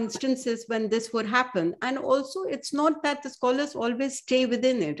 there are instances when this would happen. And also, it's not that the scholars always stay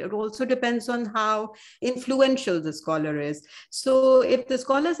within it. It also depends on how influential the scholar is. So if the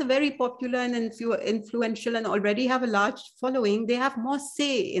scholars are very popular and influential and already have a large following, they have more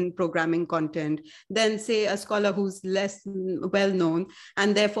say in programming content than, say, a scholar who's less well known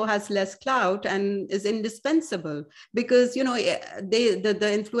and therefore has less clout and is indispensable. Because the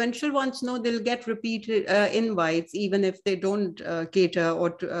influential ones know they'll get repeated invites even if they don't cater or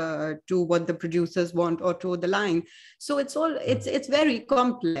to what the producers want or to the line. So it's very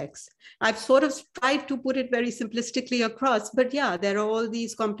complex. I've sort of tried to put it very simplistically across, but yeah, there are all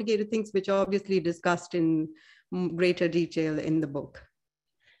these complicated things which are obviously discussed in greater detail in the book.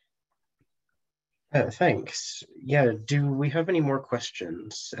 Thanks. Yeah, do we have any more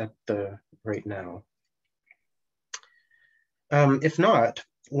questions right now? If not,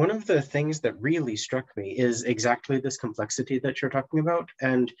 one of the things that really struck me is exactly this complexity that you're talking about.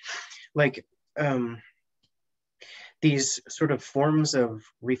 And like these sort of forms of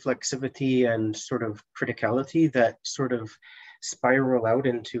reflexivity and sort of criticality that sort of spiral out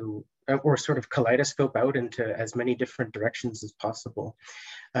into, or sort of kaleidoscope out into as many different directions as possible.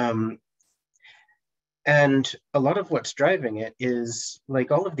 And a lot of what's driving it is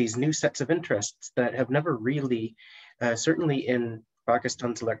like all of these new sets of interests that have never really, certainly in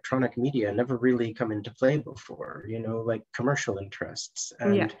Pakistan's electronic media, never really come into play before, like commercial interests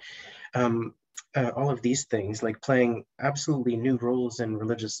and all of these things, like playing absolutely new roles in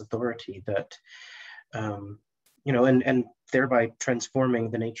religious authority that, and thereby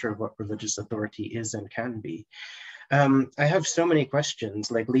transforming the nature of what religious authority is and can be. I have so many questions,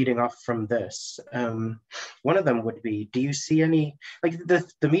 like leading off from this. One of them would be, do you see any, like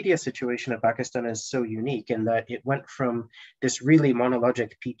the media situation of Pakistan is so unique in that it went from this really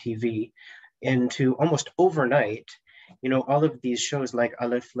monologic PTV into almost overnight all of these shows like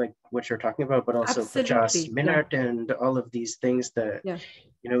Aleph, like what you're talking about, but also Pajas Absolutely. Minute and all of these things that, Yeah.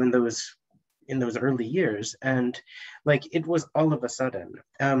 in those early years. And like, it was all of a sudden.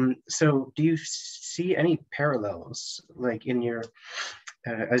 So do you see any parallels, like in your,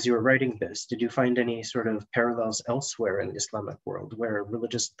 as you were writing this, did you find any sort of parallels elsewhere in the Islamic world where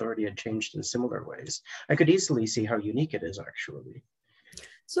religious authority had changed in similar ways? I could easily see how unique it is, actually.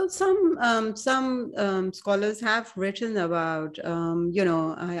 So some scholars have written about,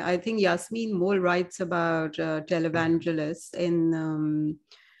 I think Yasmin Mol writes about televangelists in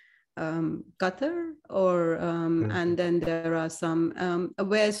Qatar, and then there are some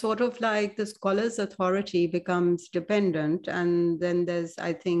where sort of like the scholar's authority becomes dependent, and then there's,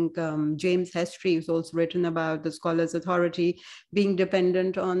 I think, James Hestry has also written about the scholar's authority being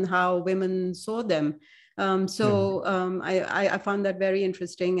dependent on how women saw them. I found that very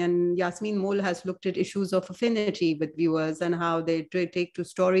interesting. And Yasmin Mol has looked at issues of affinity with viewers and how they take to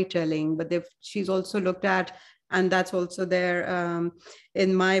storytelling, but she's also looked at, and that's also there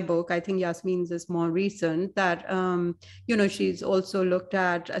in my book. I think Yasmin's is more recent, that, she's also looked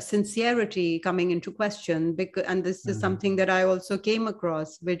at sincerity coming into question. And this is something that I also came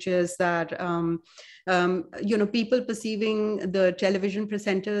across, which is that, people perceiving the television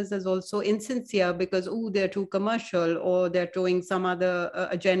presenters as also insincere because, they're too commercial, or they're towing some other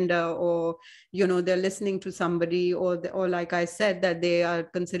agenda, or, they're listening to somebody, or like I said, that they are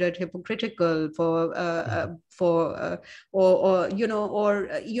considered hypocritical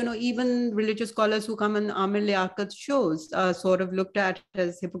even religious scholars who come on Amir Liakat's shows are sort of looked at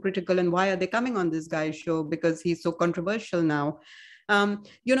as hypocritical, and why are they coming on this guy's show because he's so controversial now.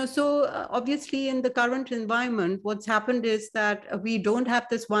 Obviously in the current environment, what's happened is that we don't have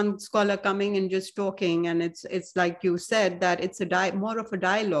this one scholar coming and just talking, and it's like you said, that it's more of a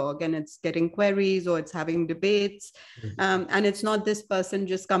dialogue, and it's getting queries, or it's having debates, and it's not this person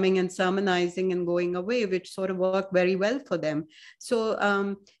just coming and sermonizing and going away, which sort of worked very well for them. So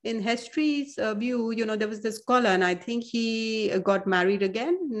in Hestry's view, there was this scholar, and I think he got married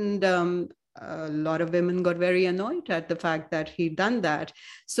again, and a lot of women got very annoyed at the fact that he'd done that.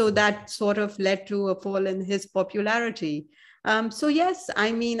 So that sort of led to a fall in his popularity. So yes,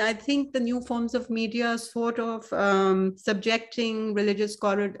 I mean, I think the new forms of media sort of subjecting religious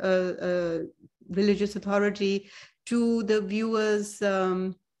authority to the viewers'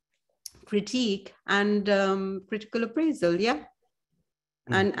 critique and critical appraisal, yeah.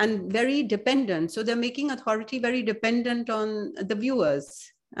 And very dependent. So they're making authority very dependent on the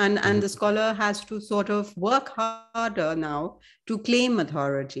viewers. And the scholar has to sort of work harder now to claim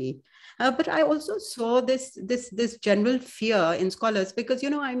authority. But I also saw this general fear in scholars, because,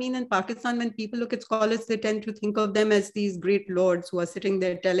 I mean, in Pakistan, when people look at scholars, they tend to think of them as these great lords who are sitting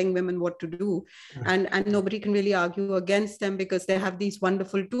there telling women what to do. And nobody can really argue against them because they have these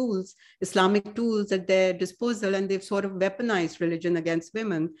wonderful tools, Islamic tools at their disposal, and they've sort of weaponized religion against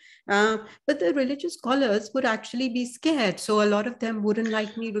women. But the religious scholars would actually be scared. So a lot of them wouldn't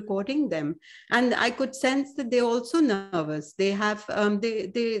like me recording them. And I could sense that they're also nervous. They have,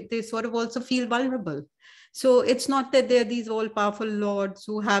 they sort of also feel vulnerable. So it's not that they're these all-powerful lords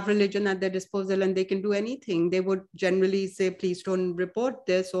who have religion at their disposal and they can do anything. They would generally say, please don't report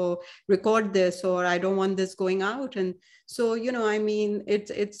this or record this, or I don't want this going out. And so, I mean,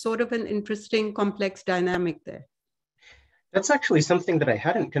 it's sort of an interesting, complex dynamic there. That's actually something that I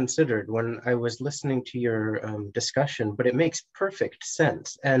hadn't considered when I was listening to your discussion, but it makes perfect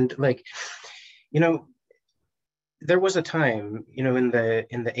sense. And like, there was a time, in the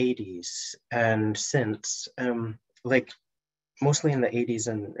 80s and since, like mostly in the 80s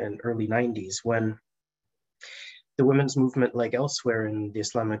and early 90s, when the women's movement, like elsewhere in the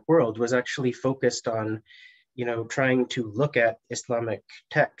Islamic world, was actually focused on, trying to look at Islamic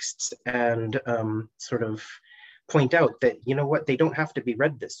texts and sort of point out that, what, they don't have to be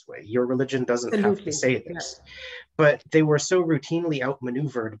read this way. Your religion doesn't have to say this. Yeah. But they were so routinely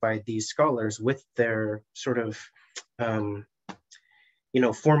outmaneuvered by these scholars with their sort of,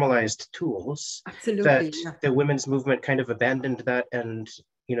 formalized tools. Absolutely, that the women's movement kind of abandoned that, and,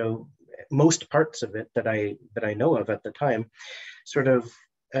 most parts of it that I know of at the time sort of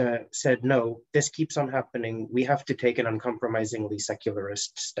said, no, this keeps on happening. We have to take an uncompromisingly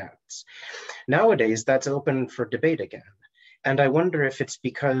secularist stance. Nowadays, that's open for debate again. And I wonder if it's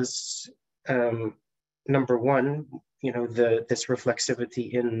because, number one, this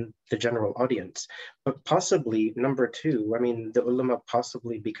reflexivity in the general audience, but possibly number two, I mean, the ulama,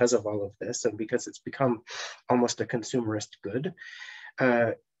 possibly because of all of this and because it's become almost a consumerist good,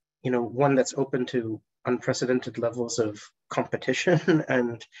 one that's open to unprecedented levels of competition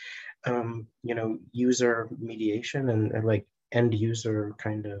and user mediation and like end user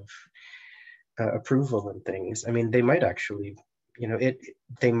kind of approval and things. I mean, they might actually,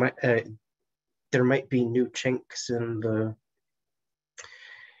 there might be new chinks in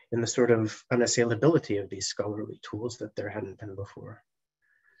the sort of unassailability of these scholarly tools that there hadn't been before.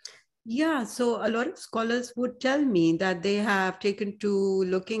 Yeah, so a lot of scholars would tell me that they have taken to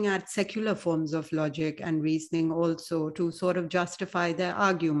looking at secular forms of logic and reasoning also to sort of justify their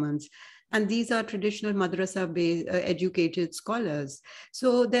arguments. And these are traditional madrasa-based educated scholars.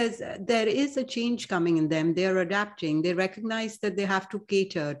 So there is a change coming in them. They're adapting. They recognize that they have to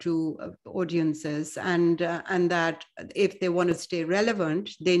cater to audiences, and that if they want to stay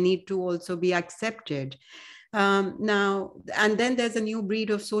relevant, they need to also be accepted. Now, and then there's a new breed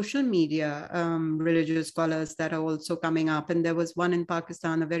of social media religious scholars that are also coming up. And there was one in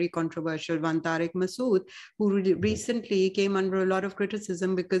Pakistan, a very controversial one, Tariq Masood, who recently came under a lot of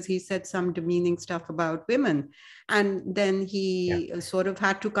criticism because he said some demeaning stuff about women. And then he sort of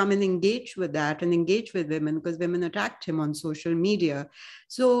had to come and engage with that and engage with women because women attacked him on social media.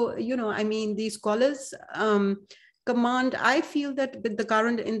 So, I mean, these scholars command, I feel that with in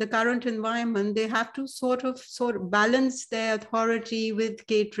the current environment, they have to sort of balance their authority with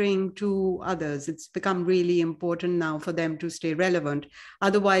catering to others. It's become really important now for them to stay relevant.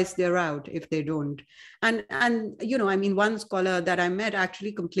 Otherwise, they're out if they don't. And I mean, one scholar that I met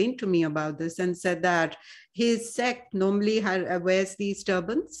actually complained to me about this and said that his sect normally wears these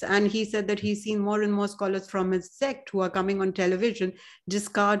turbans. And he said that he's seen more and more scholars from his sect who are coming on television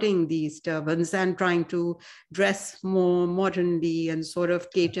discarding these turbans and trying to dress more modernly and sort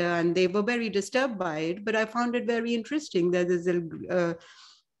of cater. And they were very disturbed by it. But I found it very interesting that there's a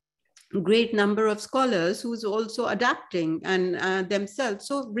great number of scholars who's also adapting and themselves.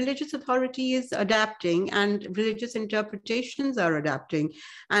 So religious authority is adapting and religious interpretations are adapting.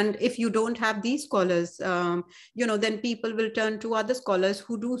 And if you don't have these scholars, then people will turn to other scholars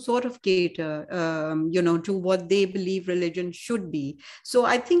who do sort of cater, to what they believe religion should be. So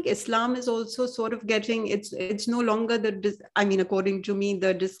I think Islam is also sort of getting, it's no longer according to me,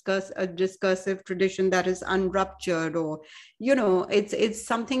 the discursive tradition that is unruptured, or, it's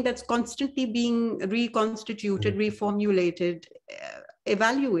something that's constantly being reconstituted, reformulated,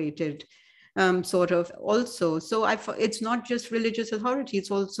 evaluated, sort of also. So it's not just religious authority,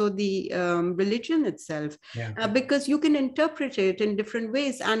 it's also the religion itself, because you can interpret it in different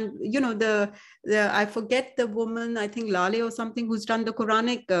ways. And, I forget the woman, I think Lale or something, who's done the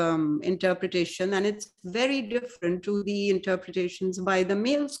Quranic interpretation, and it's very different to the interpretations by the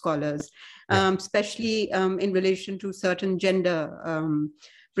male scholars, especially in relation to certain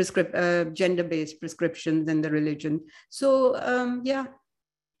gender-based prescriptions in the religion. So,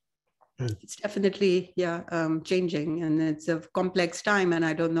 it's definitely, changing, and it's a complex time, and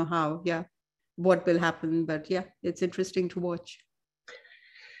I don't know how, what will happen, but it's interesting to watch.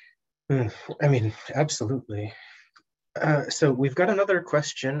 I mean, absolutely. So we've got another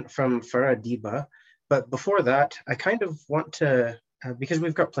question from Farah Diba, but before that, I kind of want to, because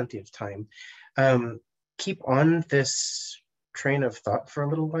we've got plenty of time, keep on this train of thought for a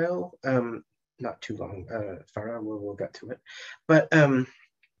little while. Not too long, Farah, we'll get to it. But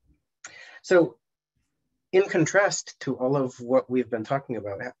so in contrast to all of what we've been talking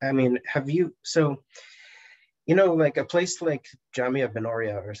about, I mean, like a place like Jamia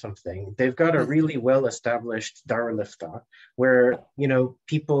Benoria or something, they've got a really well-established Darul Ifta where,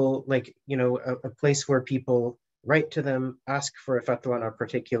 people like, a place where people write to them, ask for a fatwa on a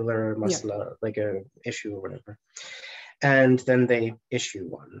particular masla, like a issue or whatever. And then they issue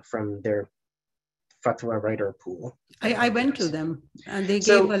one from their fatwa writer pool. I went to them and they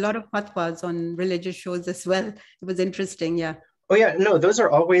gave a lot of fatwas on religious shows as well. It was interesting, Oh yeah, no, those are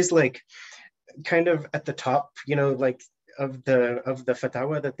always like kind of at the top, like of the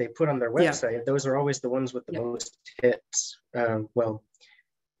fatwa that they put on their website. Those are always the ones with the most hits.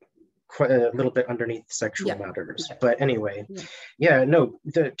 Quite a little bit underneath sexual matters. But anyway,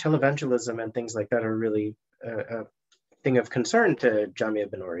 the televangelism and things like that are really a thing of concern to Jamia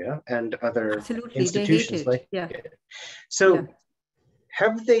Benoria and other institutions like it. So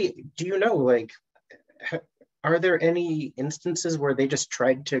do you know, like, are there any instances where they just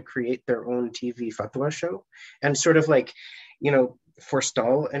tried to create their own TV fatwa show and sort of like,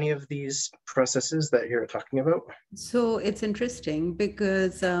 forestall any of these processes that you're talking about? So it's interesting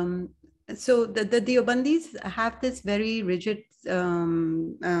because so the Deobandis have this very rigid,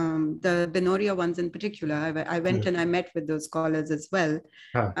 the Benoria ones in particular. I went and I met with those scholars as well.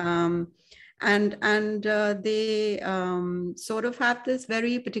 They sort of have this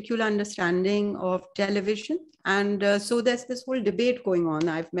very particular understanding of television. And so there's this whole debate going on.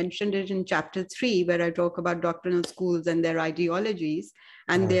 I've mentioned it in chapter 3, where I talk about doctrinal schools and their ideologies,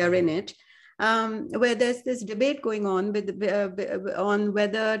 and they are in it. Where there's this debate going on on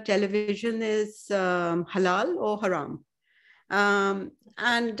whether television is halal or haram.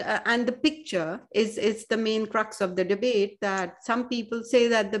 And the picture is the main crux of the debate, that some people say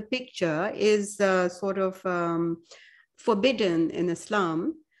that the picture is sort of forbidden in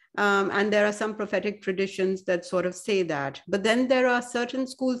Islam. And there are some prophetic traditions that sort of say that. But then there are certain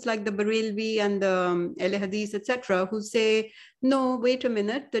schools like the Barelvi and the Ahle Hadith, etc., who say, no, wait a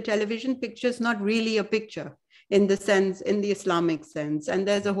minute, the television picture is not really a picture in the sense, in the Islamic sense. And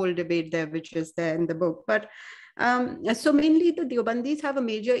there's a whole debate there, which is there in the book. But so mainly the Deobandis have a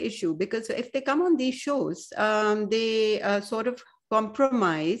major issue, because if they come on these shows, they sort of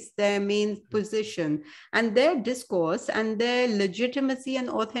compromise their main position, and their discourse and their legitimacy and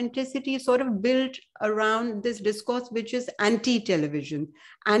authenticity is sort of built around this discourse, which is anti-television,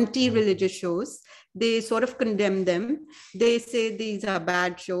 anti-religious shows. They sort of condemn them. They say these are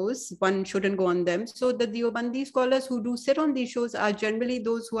bad shows, one shouldn't go on them. So the Deobandi scholars who do sit on these shows are generally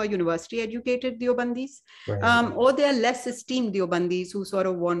those who are university educated Deobandis, right. Or they are less esteemed Deobandis who sort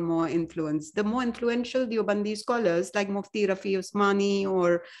of want more influence. The more influential Deobandi scholars like Mufti Rafi Usmani,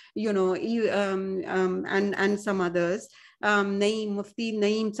 or, you know, and some others, Mufti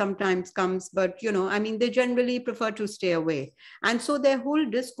Naeem sometimes comes, but, you know, I mean, they generally prefer to stay away. And so their whole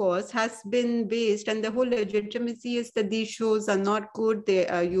discourse has been based, and the whole legitimacy is that these shows are not good. They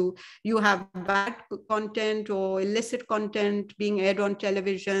you have bad content or illicit content being aired on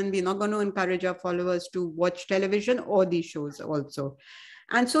television. We're not going to encourage our followers to watch television or these shows also.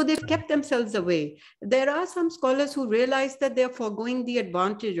 And so they've kept themselves away. There are some scholars who realize that they're foregoing the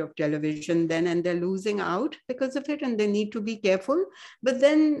advantage of television then, and they're losing out because of it, and they need to be careful. But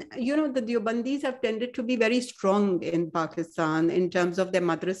then, you know, the Deobandis have tended to be very strong in Pakistan in terms of their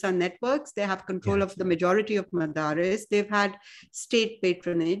madrasa networks. They have control of the majority of madaris. They've had state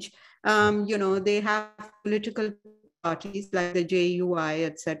patronage. You know, they have political parties like the JUI,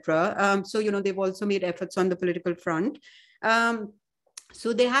 etc. So, you know, they've also made efforts on the political front.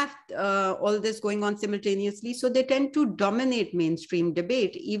 So they have all this going on simultaneously. So they tend to dominate mainstream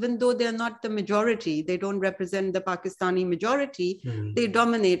debate, even though they're not the majority. They don't represent the Pakistani majority. They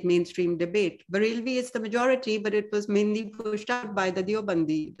dominate mainstream debate. Barelvi is the majority, but it was mainly pushed out by the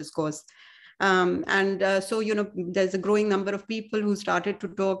Deobandi discourse. So, you know, there's a growing number of people who started to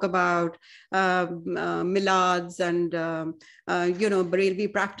talk about milads and, you know,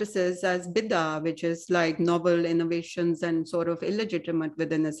 Barelvi practices as bid'ah, which is like novel innovations and sort of illegitimate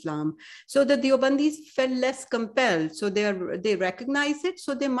within Islam. So the Deobandis felt less compelled. So they recognize it.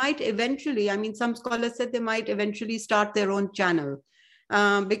 So they might eventually, I mean, some scholars said they might eventually start their own channel.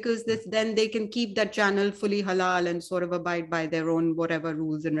 Because then they can keep that channel fully halal and sort of abide by their own whatever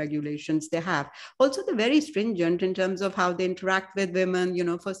rules and regulations they have. Also, they're very stringent in terms of how they interact with women, you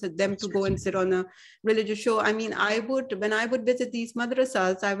know, for them to go and sit on a religious show. I mean, when I would visit these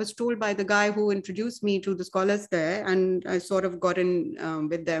madrasas, I was told by the guy who introduced me to the scholars there, and I sort of got in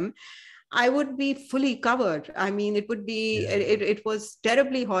with them, I would be fully covered. I mean, it would be, it was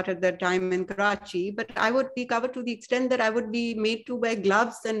terribly hot at that time in Karachi, but I would be covered to the extent that I would be made to wear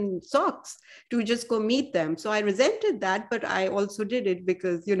gloves and socks to just go meet them. So I resented that, but I also did it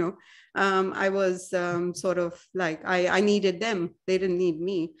because, you know, I was sort of like, I needed them. They didn't need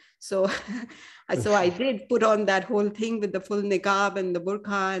me. So, so I did put on that whole thing with the full niqab and the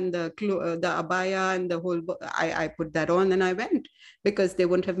burqa and the abaya and the whole, I put that on and I went, because they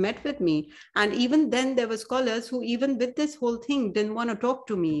wouldn't have met with me. And even then there were scholars who, even with this whole thing, didn't want to talk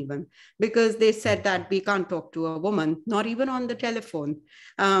to me even, because they said that we can't talk to a woman, not even on the telephone.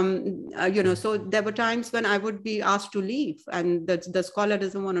 You know, so there were times when I would be asked to leave, and the scholar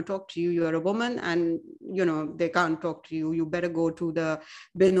doesn't want to talk to you. You're a woman, and, you know, they can't talk to you. You better go to the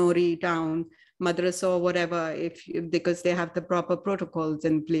Binori town madrasa or whatever, because they have the proper protocols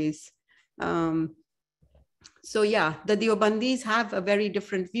in place. So yeah, the Deobandis have a very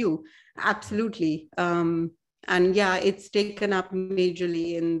different view, absolutely. And yeah, it's taken up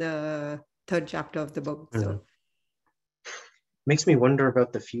majorly in the 3rd chapter of the book. So. Makes me wonder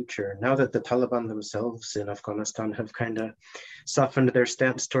about the future, now that the Taliban themselves in Afghanistan have kind of softened their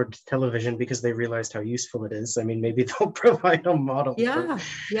stance toward television because they realized how useful it is. I mean, maybe they'll provide a model. Yeah,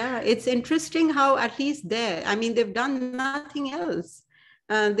 it's interesting how at least there, I mean, they've done nothing else.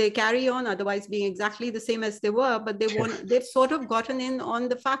 They carry on otherwise being exactly the same as they were, but they've sort of gotten in on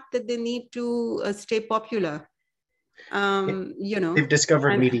the fact that they need to stay popular. You know. They've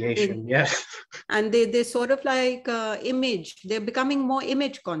discovered and mediation, yeah. And they sort of like they're becoming more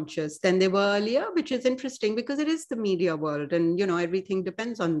image conscious than they were earlier, which is interesting because it is the media world and, you know, everything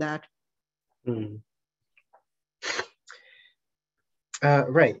depends on that.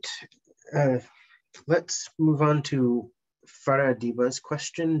 Right. Let's move on to Farah Diba's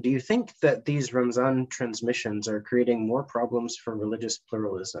question. Do you think that these Ramzan transmissions are creating more problems for religious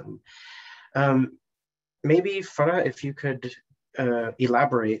pluralism? Maybe Farah, if you could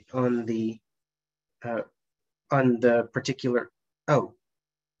elaborate on the particular,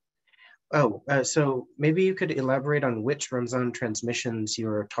 so maybe you could elaborate on which Ramzan transmissions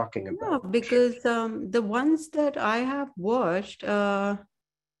you're talking about. Yeah, because the ones that I have watched,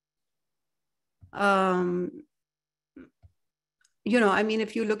 you know, I mean,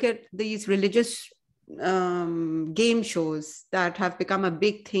 if you look at these religious game shows that have become a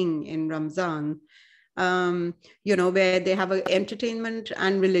big thing in Ramzan, you know, where they have an entertainment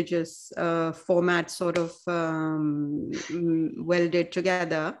and religious format sort of welded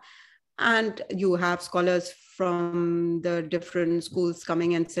together. And you have scholars from the different schools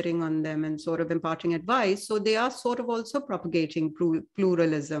coming and sitting on them and sort of imparting advice. So they are sort of also propagating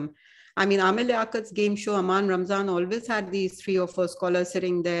pluralism. I mean, Amir Liakat's game show, Aman Ramzan, always had these 3 or 4 scholars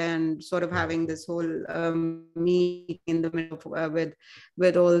sitting there and sort of having this whole meeting in the middle of,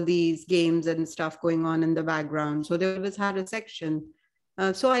 with all these games and stuff going on in the background. So they always had a section.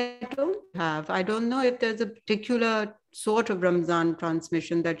 So I don't know if there's a particular sort of Ramzan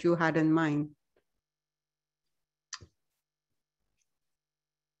transmission that you had in mind.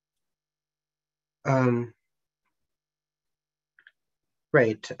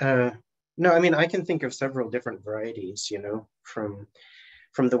 Right. No, I mean, I can think of several different varieties, you know, from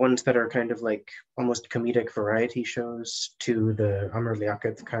the ones that are kind of like almost comedic variety shows to the Amr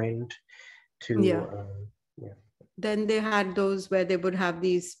Liaquat kind to, yeah. Then they had those where they would have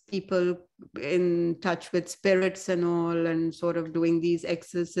these people in touch with spirits and all and sort of doing these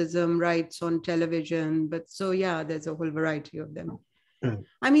exorcism rites on television. But so, yeah, there's a whole variety of them.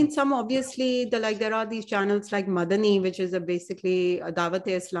 I mean, some obviously, there are these channels like Madani, which is basically a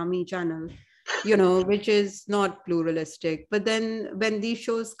Dawat-e-Islami channel, you know, which is not pluralistic. But then when these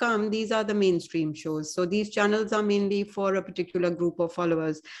shows come, these are the mainstream shows. So these channels are mainly for a particular group of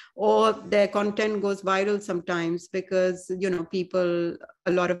followers, or their content goes viral sometimes because, you know,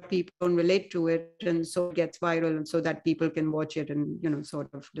 a lot of people don't relate to it. And so it gets viral so that people can watch it and, you know, sort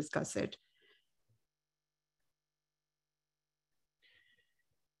of discuss it.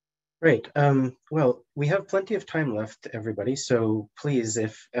 Right. Well, we have plenty of time left, everybody. So please,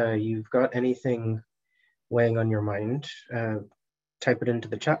 if you've got anything weighing on your mind, type it into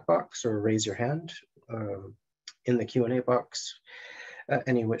the chat box or raise your hand in the Q&A box,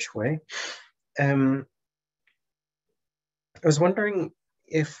 any which way. I was wondering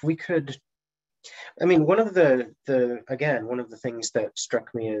if we could, I mean, one of the things that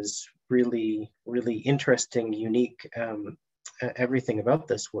struck me as really, really interesting, unique, everything about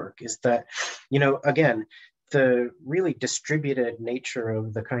this work is that, you know, again, the really distributed nature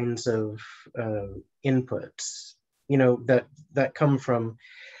of the kinds of inputs, you know, that come from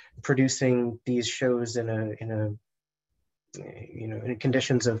producing these shows in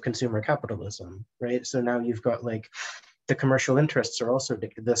conditions of consumer capitalism, right? So now you've got like the commercial interests are also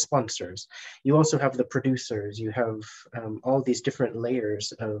the sponsors. You also have the producers. You have all these different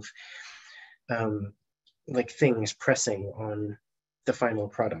layers of like things pressing on the final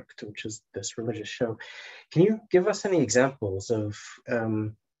product, which is this religious show. Can you give us any examples of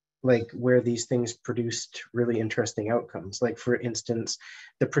like where these things produced really interesting outcomes? Like, for instance,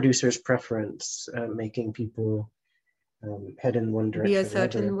 the producer's preference, making people head in one direction, be a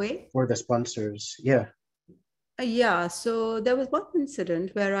certain way, or the sponsors. Yeah. Yeah, so there was one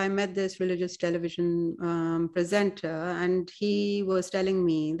incident where I met this religious television presenter, and he was telling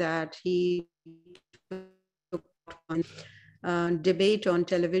me that he took one debate on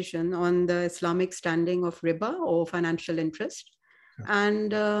television on the Islamic standing of riba or financial interest.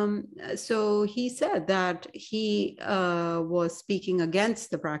 And so he said that he was speaking against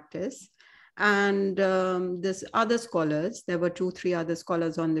the practice. And this other scholars, there were 2-3 other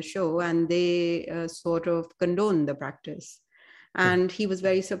scholars on the show, and they sort of condoned the practice. And he was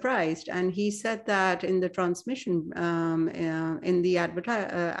very surprised. And he said that in the transmission, in the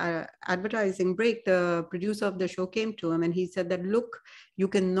advertising break, the producer of the show came to him and he said that, look, you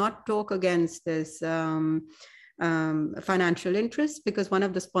cannot talk against this financial interests, because one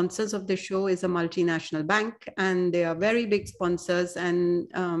of the sponsors of the show is a multinational bank, and they are very big sponsors, and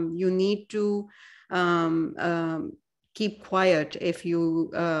you need to keep quiet if you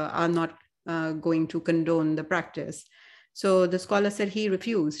are not going to condone the practice. So the scholar said he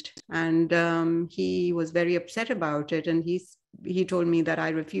refused, and he was very upset about it. And he told me that I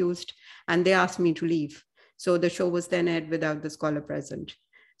refused, and they asked me to leave. So the show was then aired without the scholar present.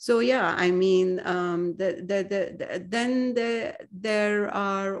 So yeah, I mean, then there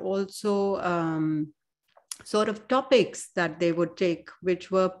are also sort of topics that they would take, which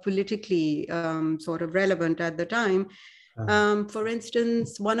were politically sort of relevant at the time. For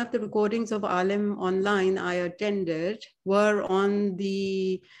instance, one of the recordings of Alim online I attended were on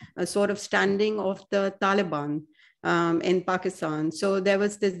the sort of standing of the Taliban in Pakistan. So there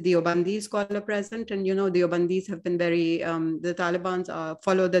was this Deobandi scholar present, and Deobandis have been very, the Talibans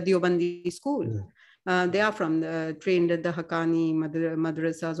follow the Deobandi school. They are trained at the Haqqani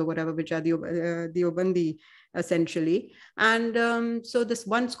madrasas or whatever, which are Deobandi essentially. And so this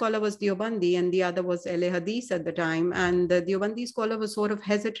one scholar was Deobandi and the other was Ahle Hadith at the time. And the Deobandi scholar was sort of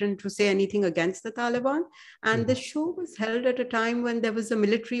hesitant to say anything against the Taliban. And the show was held at a time when there was a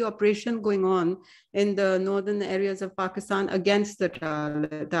military operation going on in the northern areas of Pakistan against the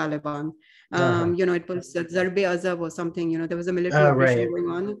Taliban. It was Zarb-e-Azab or something, there was a military operation going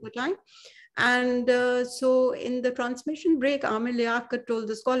on at the time. And so in the transmission break, Amir Liaquat told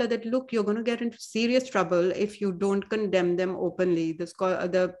the scholar that, look, you're going to get into serious trouble if you don't condemn them openly.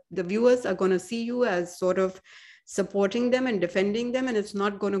 The viewers are going to see you as sort of supporting them and defending them, and it's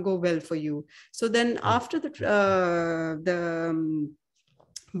not going to go well for you. So then after the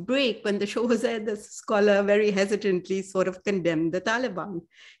break, when the show was aired, the scholar very hesitantly sort of condemned the Taliban,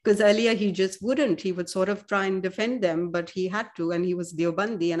 because earlier he just wouldn't. He would sort of try and defend them, but he had to, and he was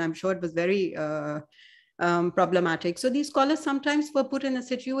Deobandi, and I'm sure it was very problematic. So these scholars sometimes were put in a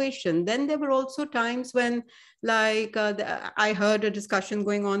situation. Then there were also times when, like, I heard a discussion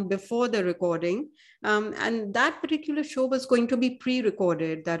going on before the recording, and that particular show was going to be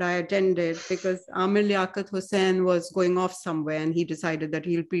pre-recorded that I attended, because Amir Liaquat Hussain was going off somewhere and he decided that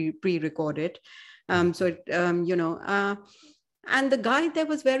he'll pre-record it. And the guy there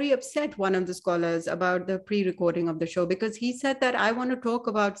was very upset, one of the scholars, about the pre-recording of the show, because he said that I want to talk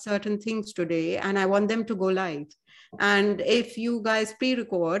about certain things today and I want them to go live. And if you guys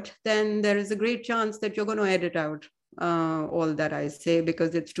pre-record, then there is a great chance that you're going to edit out all that I say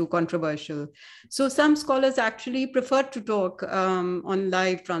because it's too controversial. So some scholars actually preferred to talk on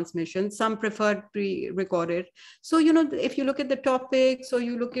live transmission. Some preferred pre-recorded. So, if you look at the topics or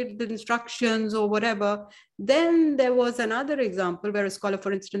you look at the instructions or whatever, then there was another example where a scholar,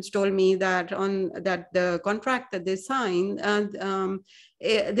 for instance, told me that the contract that they signed,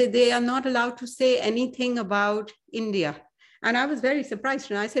 they are not allowed to say anything about India. And I was very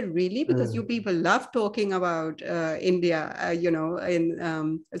surprised. And I said, really? Because you people love talking about India,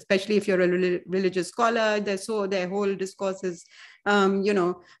 especially if you're a religious scholar. Their whole discourse is,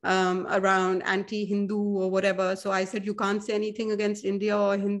 around anti-Hindu or whatever. So I said, you can't say anything against India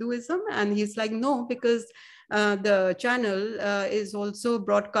or Hinduism. And he's like, no, because the channel is also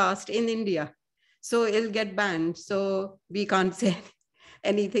broadcast in India. So it'll get banned. So we can't say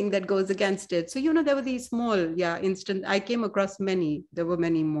anything that goes against it. So, there were these small, instant. I came across many. There were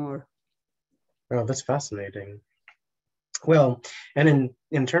many more. Oh, that's fascinating. Well, and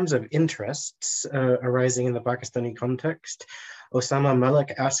in terms of interests arising in the Pakistani context, Osama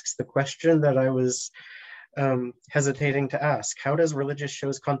Malik asks the question that I was hesitating to ask. How does religious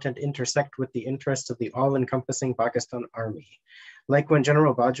shows content intersect with the interests of the all-encompassing Pakistan army? Like when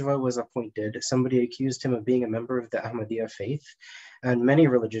General Bajwa was appointed, somebody accused him of being a member of the Ahmadiyya faith, and many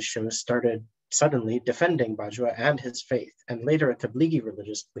religious shows started suddenly defending Bajwa and his faith. And later a Tablighi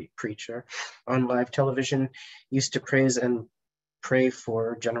religious preacher on live television used to praise and pray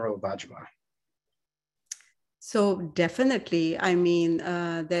for General Bajwa. So definitely, I mean,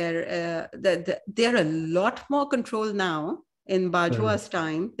 there are a lot more control now in Bajwa's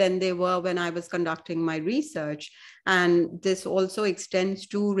time than they were when I was conducting my research. And this also extends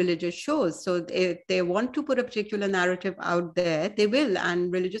to religious shows. So if they want to put a particular narrative out there, they will.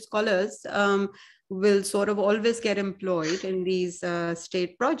 And religious scholars will sort of always get employed in these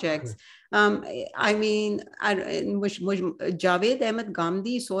state projects. I mean, Javed Ahmed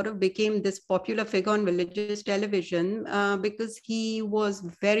Ghamidi sort of became this popular figure on religious television because he was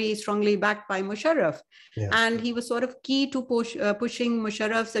very strongly backed by Musharraf. Yeah. And he was sort of key to pushing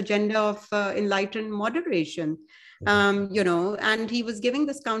Musharraf's agenda of enlightened moderation. And he was giving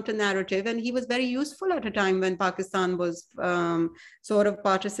this counter narrative, and he was very useful at a time when Pakistan was sort of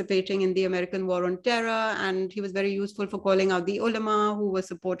participating in the American war on terror, and he was very useful for calling out the ulama who were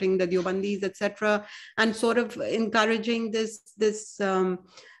supporting the Deobandis, etc., and sort of encouraging this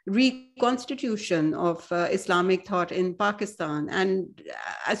reconstitution of Islamic thought in Pakistan. And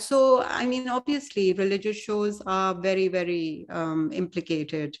so, I mean, obviously, religious shows are very, very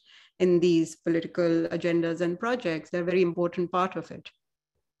implicated in these political agendas and projects. They're a very important part of it.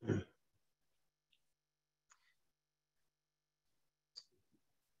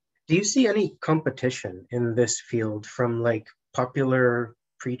 Do you see any competition in this field from like popular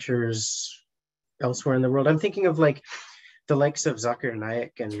preachers elsewhere in the world? I'm thinking of like the likes of Zakir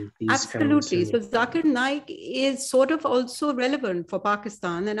Naik and these Absolutely. kinds. So Zakir Naik is sort of also relevant for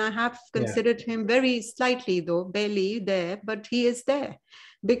Pakistan, and I have considered him very slightly, though barely there, but he is there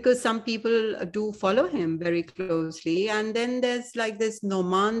because some people do follow him very closely. And then there's like this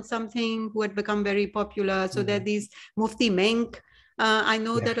Noman something who had become very popular. So there are these Mufti Menk. I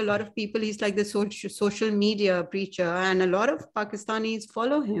know that a lot of people, he's like the social media preacher, and a lot of Pakistanis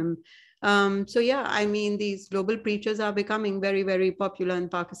follow him. So yeah, I mean, these global preachers are becoming very, very popular in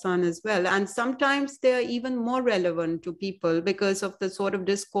Pakistan as well. And sometimes they're even more relevant to people because of the sort of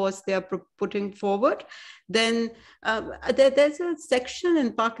discourse they're putting forward. Then there's a section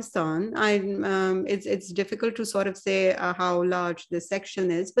in Pakistan. It's difficult to sort of say how large the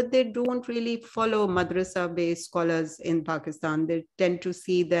section is, but they don't really follow madrasa-based scholars in Pakistan. They tend to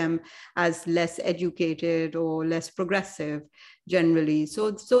see them as less educated or less progressive generally.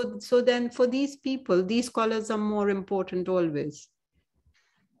 So then for these people, these scholars are more important always.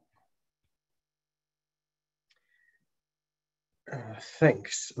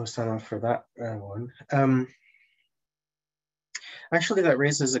 Thanks, Osama, for that one. Actually, that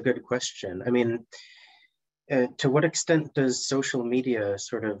raises a good question. I mean, to what extent does social media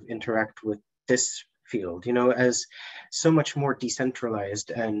sort of interact with this field, you know, as so much more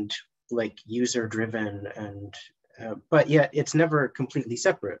decentralized and like user-driven and but yet it's never completely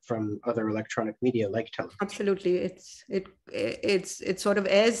separate from other electronic media like television. Absolutely, it sort of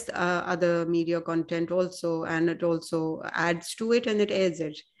airs other media content also, and it also adds to it and it airs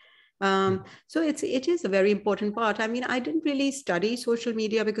it. So it is a very important part. I mean, I didn't really study social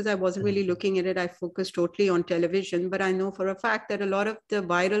media because I wasn't really looking at it. I focused totally on television, but I know for a fact that a lot of the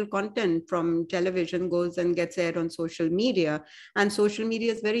viral content from television goes and gets aired on social media. And social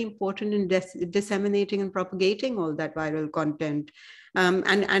media is very important in disseminating and propagating all that viral content.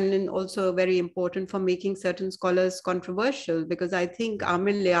 And also very important for making certain scholars controversial, because I think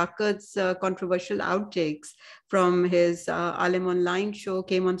Amir Liaqat's controversial outtakes from his Alim Online show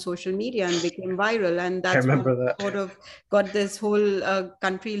came on social media and became viral. And that's what sort of got this whole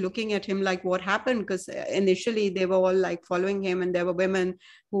country looking at him like, what happened? Because initially they were all like following him, and there were women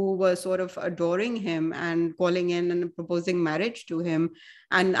who were sort of adoring him and calling in and proposing marriage to him.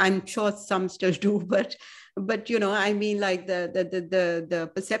 And I'm sure some still do, but you know, I mean, like the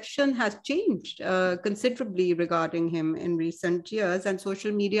perception has changed considerably regarding him in recent years, and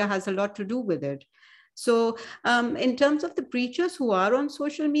social media has a lot to do with it. So in terms of the preachers who are on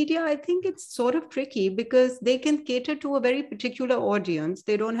social media, I think it's sort of tricky because they can cater to a very particular audience.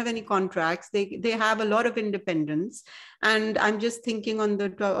 They don't have any contracts. They have a lot of independence. And I'm just thinking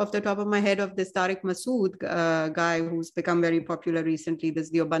off the top of my head of this Tariq Masood guy who's become very popular recently,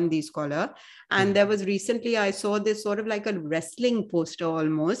 this Deobandi scholar. And there was recently, I saw this sort of like a wrestling poster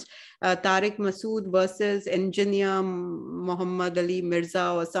almost, Tariq Masood versus engineer Muhammad Ali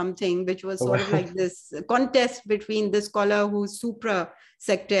Mirza or something, which was sort of like this contest between this scholar who's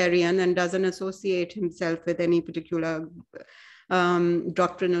supra-sectarian and doesn't associate himself with any particular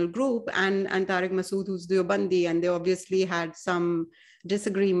doctrinal group, and Tariq Masood, who's Deobandi, and they obviously had some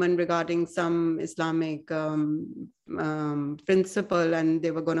disagreement regarding some Islamic principle, and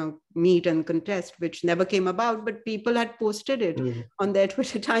they were going to meet and contest, which never came about, but people had posted it on their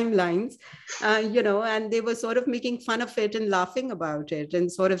Twitter timelines, you know, and they were sort of making fun of it and laughing about it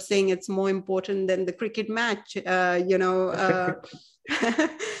and sort of saying it's more important than the cricket match, you know.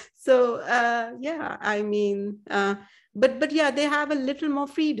 So yeah, I mean, but yeah, they have a little more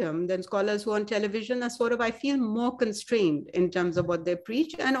freedom than scholars who on television are sort of, I feel, more constrained in terms of what they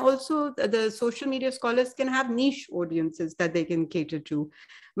preach. And also the social media scholars can have niche audiences that they can cater to,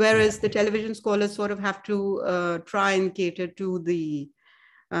 whereas the television scholars sort of have to try and cater to the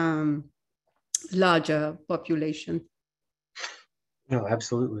larger population. No,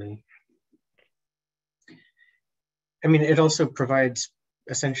 absolutely. I mean, it also provides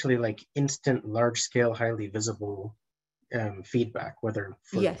essentially like instant, large-scale, highly visible feedback, whether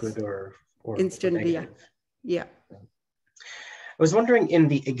for good or instantly, yeah. I was wondering, in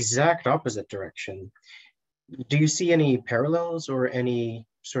the exact opposite direction, do you see any parallels or any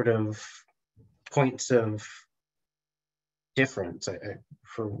sort of points of difference,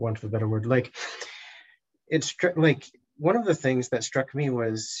 for want of a better word? Like, it's like one of the things that struck me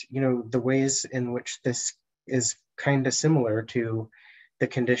was, the ways in which this is kind of similar to the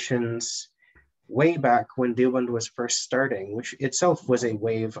conditions way back when Deoband was first starting, which itself was a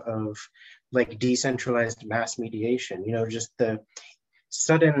wave of like decentralized mass mediation, just the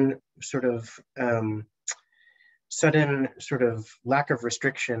sudden sort of lack of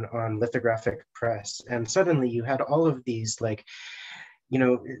restriction on lithographic press. And suddenly you had all of these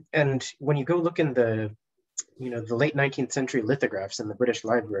and when you go look in the late 19th century lithographs in the British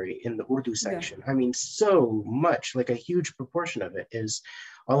Library in the Urdu section, I mean, so much, like a huge proportion of it is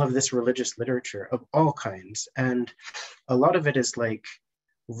all of this religious literature of all kinds. And a lot of it is like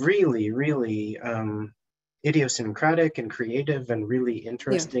really, really idiosyncratic and creative and really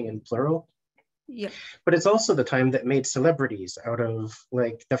interesting and plural. Yeah. But it's also the time that made celebrities out of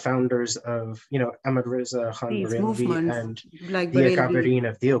like the founders of, Ahmad Reza Khan Barelvi and like the Akabirin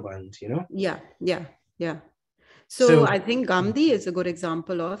of Deoband, Yeah. So I think Gandhi is a good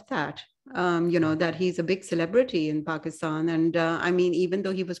example of that. That he's a big celebrity in Pakistan. And I mean, even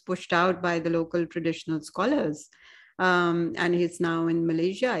though he was pushed out by the local traditional scholars, and he's now in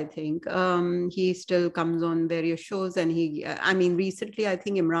Malaysia, I think, he still comes on various shows. And recently, I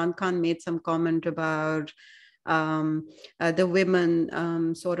think Imran Khan made some comment about the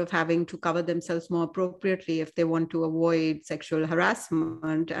women sort of having to cover themselves more appropriately if they want to avoid sexual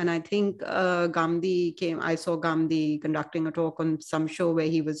harassment. And I think I saw Gandhi conducting a talk on some show where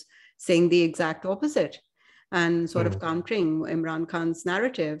he was saying the exact opposite and sort of countering Imran Khan's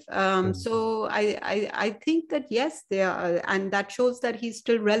narrative. So I think that, yes, there are, and that shows that he's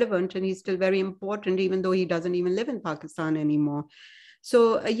still relevant and he's still very important, even though he doesn't even live in Pakistan anymore.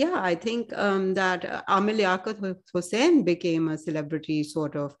 So I think that Amir Liaquat Hussain became a celebrity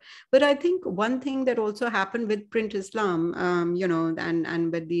sort of. But I think one thing that also happened with print Islam,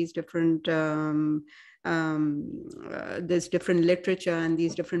 and with these different this different literature and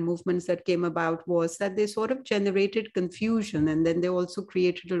these different movements that came about was that they sort of generated confusion, and then they also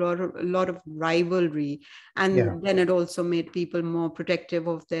created a lot of rivalry, and then it also made people more protective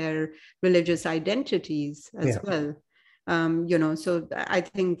of their religious identities as well. So I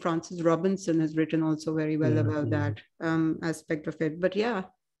think Francis Robinson has written also very well about that aspect of it. But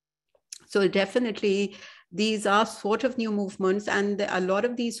so definitely these are sort of new movements, and a lot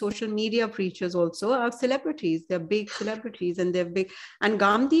of these social media preachers also are celebrities. They're big celebrities, and they're big. And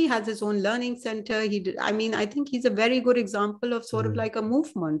Gandhi has his own learning center. I think he's a very good example of sort of like a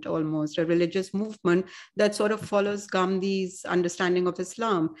movement, almost a religious movement that sort of follows Gandhi's understanding of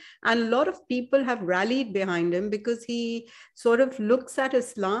Islam. And a lot of people have rallied behind him because he sort of looks at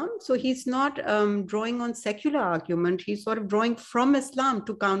Islam. So he's not drawing on secular argument. He's sort of drawing from Islam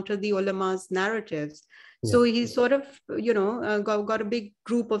to counter the ulama's narratives. So he's sort of, got a big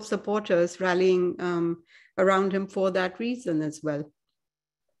group of supporters rallying around him for that reason as well.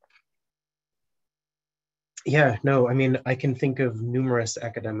 Yeah, no, I mean, I can think of numerous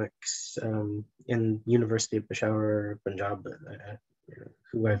academics in University of Peshawar, Punjab,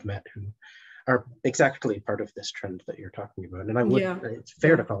 who I've met who are exactly part of this trend that you're talking about. And it's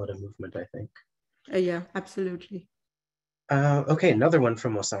fair to call it a movement, I think. Yeah, absolutely. Okay, another one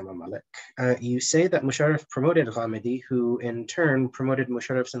from Osama Malik. You say that Musharraf promoted Ghamidi, who in turn promoted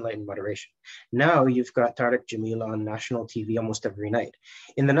Musharraf's enlightened moderation. Now you've got Tariq Jamil on national TV almost every night.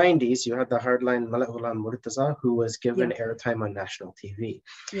 In the 90s, you had the hardline Mala Ghulam Murtaza, who was given airtime on national TV.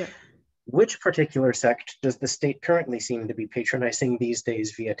 Yeah. Which particular sect does the state currently seem to be patronizing these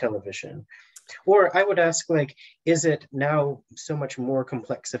days via television? Or I would ask, like, is it now so much more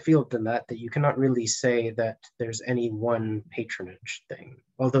complex a field than that you cannot really say that there's any one patronage thing,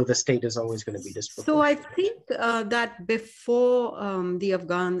 although the state is always going to be disproportionate? So I think that before the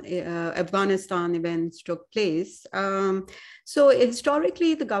Afghanistan events took place, so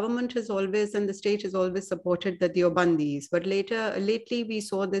historically the government has always, and the state has always supported the Deobandis, but lately we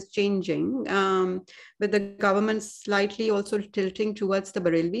saw this changing with the government slightly also tilting towards the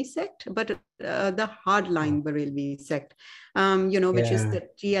Barelvi sect, but the hardline Barelvi sect, which is the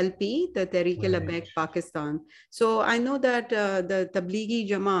TLP, the Tehreek-e-Labbaik Pakistan. So I know that the Tablighi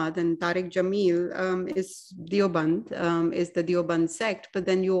Jamaat and Tariq Jamil is Deoband, is the Deoband sect, but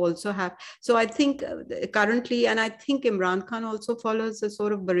then you also have, so I think currently, and I think Imran Khan also follows a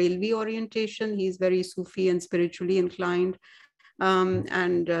sort of Barelvi orientation. He's very Sufi and spiritually inclined.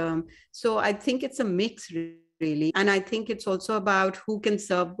 So I think it's a mix, really. And I think it's also about who can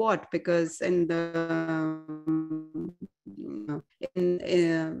serve what, because some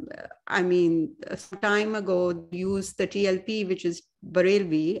time ago used the TLP, which is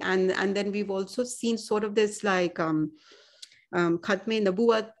Barelvi, and then we've also seen sort of this like Khatme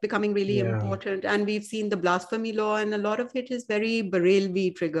Nabuwat becoming really important. And we've seen the blasphemy law, and a lot of it is very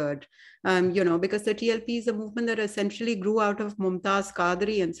Barelvi triggered, because the TLP is a movement that essentially grew out of Mumtaz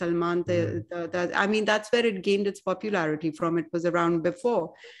Qadri and Salman. That's where it gained its popularity from. It was around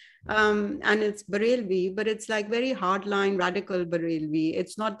before. And it's Barelvi, but it's like very hardline, radical Barelvi.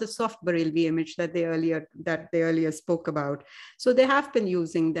 It's not the soft Barelvi image that they earlier spoke about. So they have been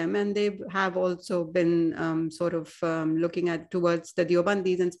using them, and they have also been looking towards the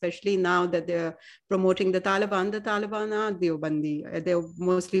Deobandis, and especially now that they're promoting the Taliban. The Taliban are Deobandi. They've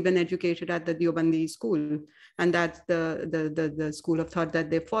mostly been educated at the Deobandi school, and that's the school of thought that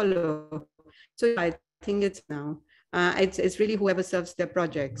they follow. So I think it's now. It's really whoever serves their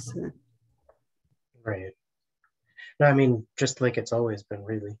projects. Right. No, I mean, just like it's always been,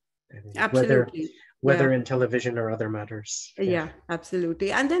 really. I mean, absolutely. Whether in television or other matters. Yeah,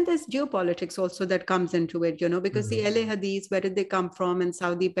 absolutely. And then there's geopolitics also that comes into it, because the LA Hadiths, where did they come from? And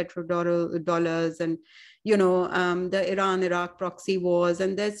Saudi petrodollars, and, the Iran-Iraq proxy wars,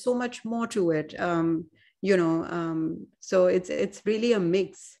 and there's so much more to it, so it's really a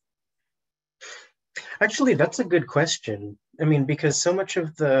mix. Actually, that's a good question. I mean, because so much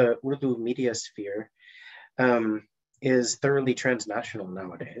of the Urdu media sphere is thoroughly transnational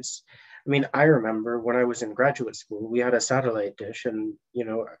nowadays. I mean, I remember when I was in graduate school, we had a satellite dish, and,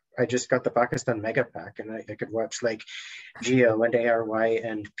 I just got the Pakistan Mega Pack, and I could watch like Geo and ARY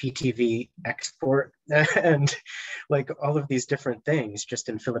and PTV Export and like all of these different things just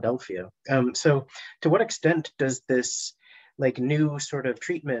in Philadelphia. So to what extent does this like new sort of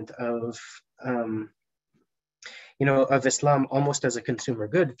treatment of of Islam almost as a consumer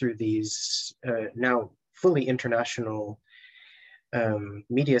good through these now fully international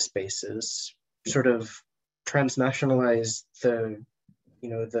media spaces sort of transnationalize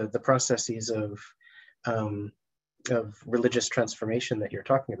the processes of religious transformation that you're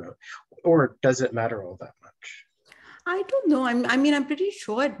talking about, or does it matter all that much? I don't know. I'm pretty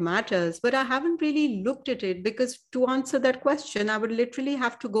sure it matters, but I haven't really looked at it, because to answer that question, I would literally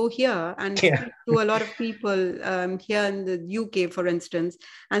have to go here and speak to a lot of people here in the UK, for instance,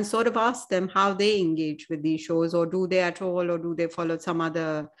 and sort of ask them how they engage with these shows, or do they at all, or do they follow some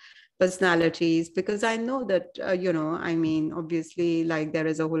other personalities? Because I know that, obviously, like there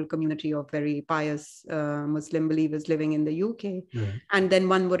is a whole community of very pious Muslim believers living in the UK. And then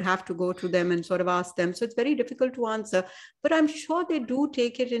one would have to go to them and sort of ask them. So it's very difficult to answer, but I'm sure they do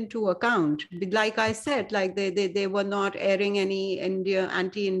take it into account. Like I said, like they were not airing any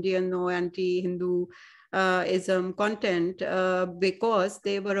anti-Indian or anti-Hindu ism content because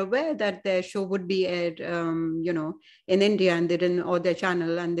they were aware that their show would be aired, in India, and they didn't, or their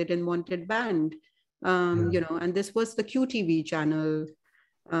channel, and they didn't want it banned, and this was the QTV channel,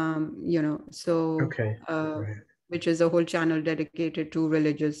 which is a whole channel dedicated to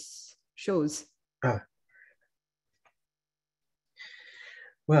religious shows.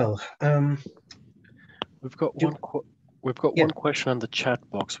 Well, we've got one question on the chat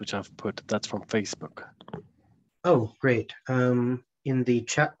box, which I've put. That's from Facebook. Oh, great. In the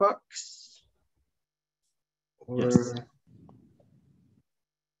chat box? Or... Yes.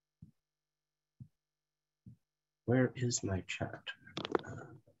 Where is my chat?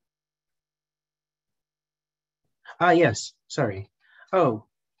 Yes, sorry. Oh,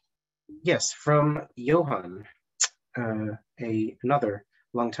 yes, from Johan, another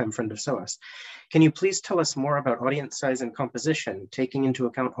longtime friend of SOAS. Can you please tell us more about audience size and composition, taking into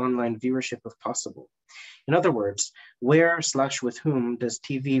account online viewership if possible? In other words, where/with whom does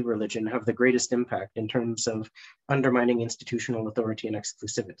TV religion have the greatest impact in terms of undermining institutional authority and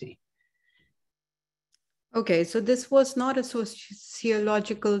exclusivity? Okay, so this was not a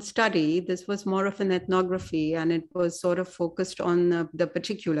sociological study. This was more of an ethnography, and it was sort of focused on the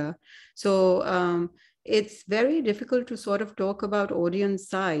particular. So it's very difficult to sort of talk about audience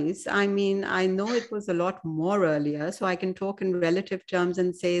size. I mean, I know it was a lot more earlier, so I can talk in relative terms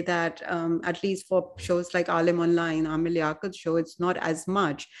and say that at least for shows like Alim Online, Amir Liaqat's show, it's not as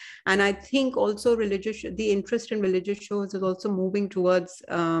much. And I think also the interest in religious shows is also moving towards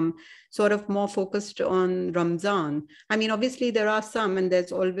sort of more focused on Ramzan. I mean, obviously there are some, and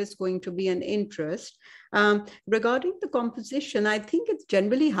there's always going to be an interest. Regarding the composition, I think it's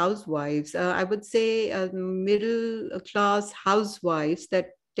generally housewives. I would say middle class housewives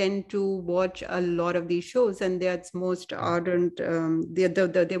that tend to watch a lot of these shows, and that's most ardent. They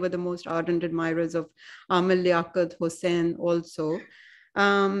were the most ardent admirers of Amir Liaqat, Hussain also.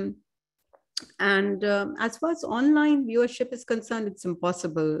 And as far as online viewership is concerned, it's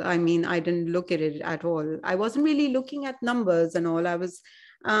impossible. I mean, I didn't look at it at all. I wasn't really looking at numbers and all. I was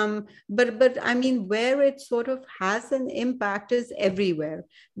But I mean, where it sort of has an impact is everywhere,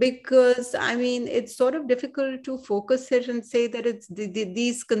 because I mean, it's sort of difficult to focus it and say that it's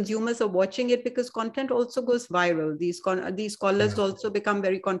these consumers are watching it, because content also goes viral. These scholars also become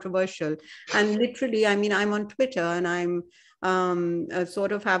very controversial. And literally, I mean, I'm on Twitter and I'm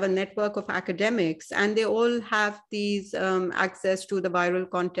sort of have a network of academics, and they all have these access to the viral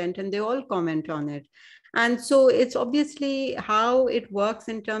content, and they all comment on it. And so it's obviously how it works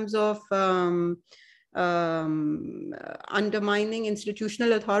in terms of undermining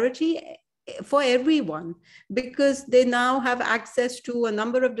institutional authority for everyone, because they now have access to a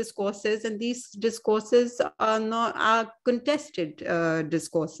number of discourses, and these discourses are contested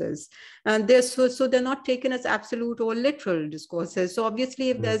discourses, and so they're not taken as absolute or literal discourses. So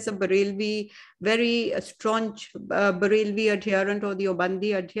obviously, if there's a Barelvi, very staunch Barelvi adherent or the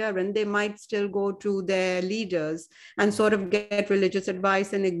Obandi adherent, they might still go to their leaders and sort of get religious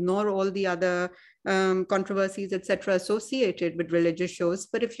advice and ignore all the other controversies, etc., associated with religious shows.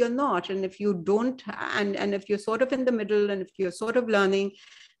 But if you're not, and if you don't, and if you're sort of in the middle, and if you're sort of learning,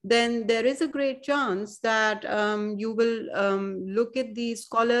 then there is a great chance that you will look at these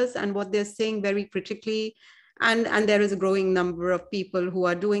scholars and what they're saying very critically. And there is a growing number of people who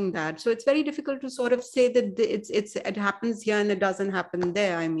are doing that. So it's very difficult to sort of say that it happens here and it doesn't happen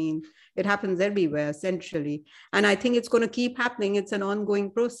there. I mean, it happens everywhere, essentially. And I think it's going to keep happening. It's an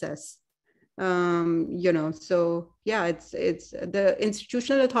ongoing process. So yeah, it's the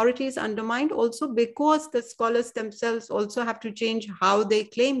institutional authority is undermined also because the scholars themselves also have to change how they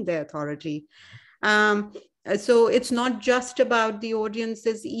claim their authority. So it's not just about the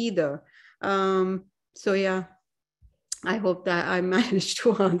audiences either. So yeah, I hope that I managed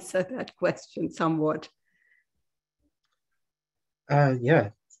to answer that question somewhat. Yeah,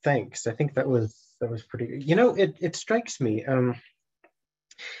 thanks. I think that was pretty good. It strikes me.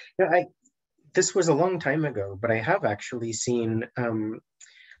 This was a long time ago, but I have actually seen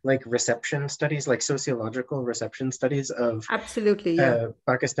like reception studies, like sociological reception studies of absolutely, yeah,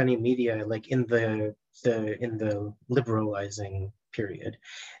 Pakistani media, like in the liberalizing period.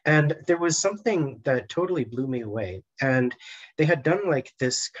 And there was something that totally blew me away. And they had done like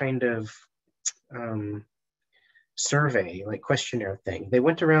this kind of survey, like questionnaire thing. They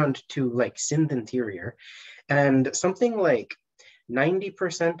went around to like Sindh interior, and something like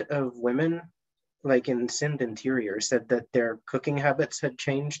 90% of women like in Sindh interior said that their cooking habits had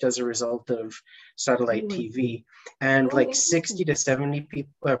changed as a result of satellite TV, and like 60 to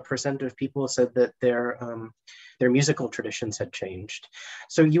 70% of people said that their musical traditions had changed.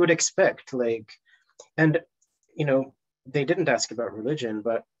 So you would expect and they didn't ask about religion,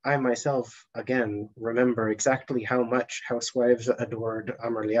 but I myself again remember exactly how much housewives adored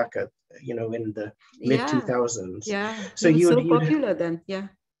Amr Liaquat, in the mid 2000s. Yeah, so he was so popular then. Yeah.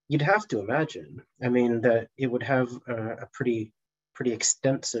 You'd have to imagine, I mean, that it would have a pretty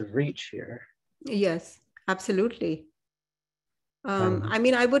extensive reach here. Yes, absolutely. I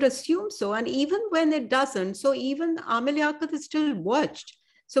mean, I would assume so. And even when it doesn't, so even Amr Liaquat is still watched.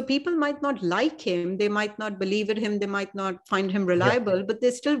 So people might not like him, they might not believe in him, they might not find him reliable, but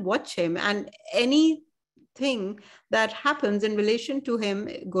they still watch him. And anything that happens in relation to him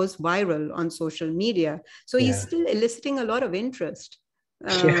goes viral on social media. So he's still eliciting a lot of interest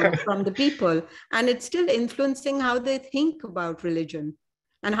from the people, and it's still influencing how they think about religion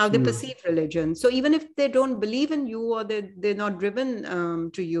and how they perceive religion. So even if they don't believe in you, or they're not driven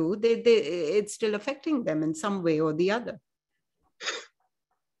to you, it's still affecting them in some way or the other.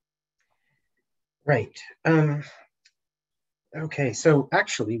 Right. Okay, so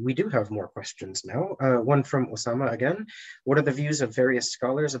actually we do have more questions now. One from Osama again. What are the views of various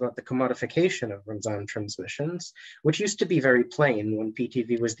scholars about the commodification of Ramzan transmissions, which used to be very plain when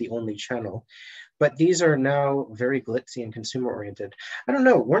PTV was the only channel, but these are now very glitzy and consumer-oriented? I don't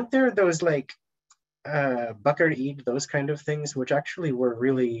know, weren't there those like Bakr Eid, those kind of things, which actually were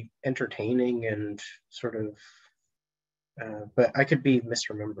really entertaining and sort of, but I could be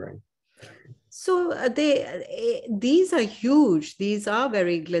misremembering. So these are huge. These are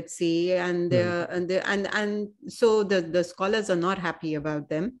very glitzy, and and so the scholars are not happy about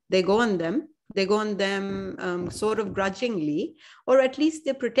them. They go on them. Sort of grudgingly, or at least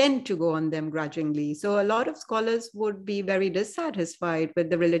they pretend to go on them grudgingly. So a lot of scholars would be very dissatisfied with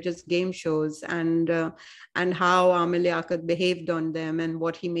the religious game shows and how Amr Liaquat behaved on them, and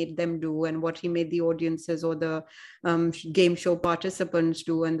what he made them do, and what he made the audiences or the game show participants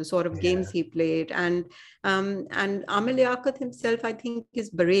do, and the sort of games he played. And Amr Liaquat himself, I think,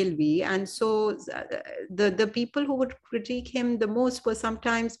 is Barelvi, and so the people who would critique him the most were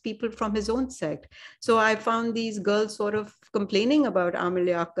sometimes people from his own sect. So I found these girls sort of complaining saying about Amir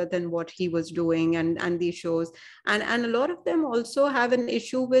Liaquat and what he was doing and these shows. And a lot of them also have an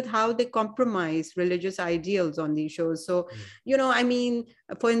issue with how they compromise religious ideals on these shows. So, I mean,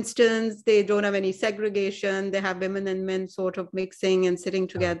 for instance, they don't have any segregation. They have women and men sort of mixing and sitting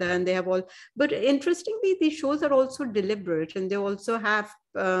together, and they have all. But interestingly, these shows are also deliberate, and they also have,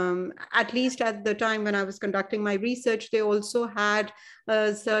 at least at the time when I was conducting my research, they also had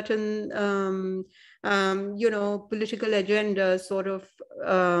a certain, political agenda sort of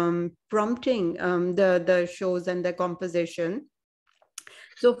prompting the shows and the composition.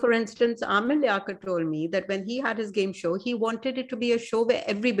 So, for instance, Amir Liaquat told me that when he had his game show, he wanted it to be a show where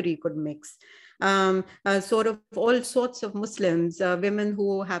everybody could mix. Sort of all sorts of Muslims, women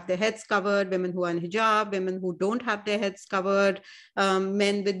who have their heads covered, women who are in hijab, women who don't have their heads covered,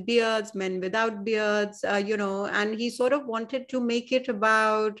 men with beards, men without beards, and he sort of wanted to make it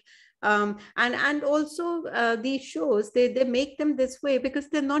about and also these shows, they make them this way because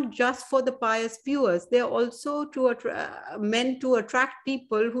they're not just for the pious viewers. They're also meant to attract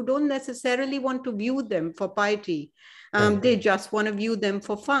people who don't necessarily want to view them for piety. They just want to view them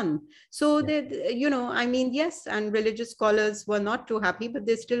for fun. So yes, and religious scholars were not too happy, but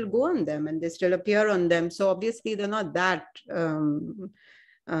they still go on them and they still appear on them. So obviously they're not that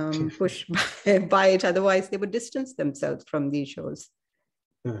pushed by it. Otherwise they would distance themselves from these shows.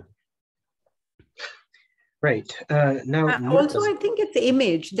 Right. Now, also, I think it's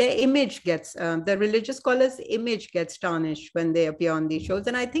image. Their image gets, the religious scholars' image gets tarnished when they appear on these shows.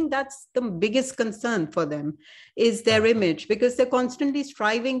 And I think that's the biggest concern for them, is their image, because they're constantly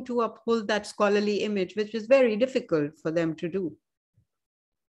striving to uphold that scholarly image, which is very difficult for them to do.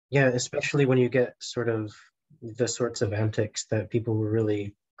 Yeah, especially when you get sort of the sorts of antics that people were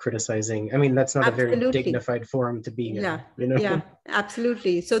really criticizing. I mean, that's not Absolutely. a very dignified forum to be in, Yeah,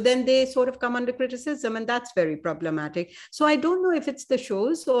 absolutely. So then they sort of come under criticism, and that's very problematic. So I don't know if it's the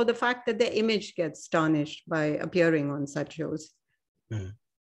shows or the fact that their image gets tarnished by appearing on such shows.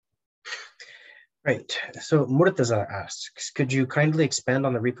 Right. So Murtaza asks, could you kindly expand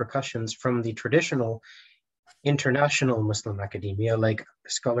on the repercussions from the traditional international Muslim academia, like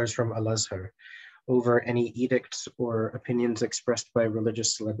scholars from Al-Azhar, over any edicts or opinions expressed by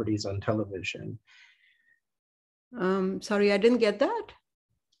religious celebrities on television? Sorry, I didn't get that.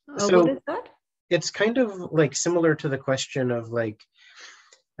 So what is that? It's kind of like similar to the question of like,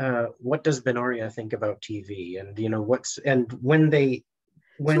 what does Benaria think about TV, and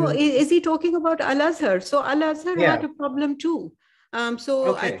So is he talking about Al-Azhar? So Al-Azhar had a problem too.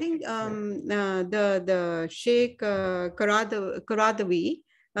 Okay. I think the Sheikh Qaradawi,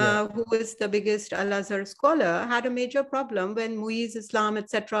 who is the biggest Al-Azhar scholar, had a major problem when Muiz Islam,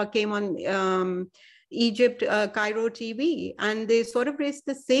 etc., came on Egypt, Cairo TV, and they sort of raised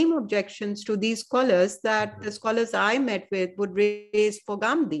the same objections to these scholars that the scholars I met with would raise for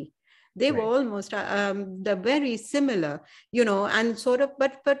Gandhi. They were almost very similar, and sort of,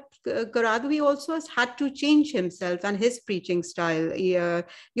 but Qaradawi also has had to change himself and his preaching style,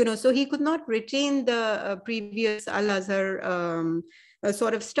 so he could not retain the previous Al-Azhar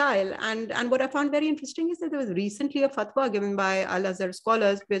sort of style. And what I found very interesting is that there was recently a fatwa given by Al-Azhar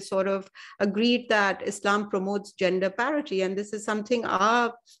scholars which sort of agreed that Islam promotes gender parity. And this is something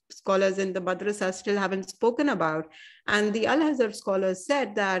our scholars in the madrasa still haven't spoken about. And the Al-Azhar scholars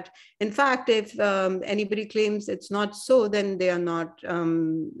said that, in fact, if anybody claims it's not so, then they are not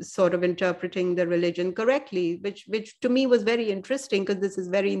sort of interpreting the religion correctly, which to me was very interesting because this is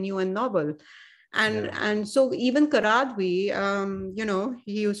very new and novel. And so even Qaradawi,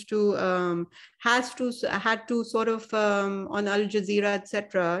 he used to had to sort of on Al Jazeera,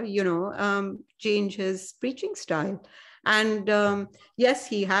 etc., change his preaching style. And yes,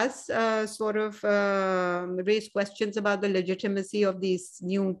 he has sort of raised questions about the legitimacy of these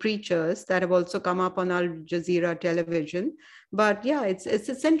new preachers that have also come up on Al Jazeera television. But yeah, it's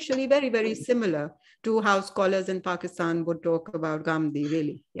essentially very, very similar to how scholars in Pakistan would talk about Gandhi,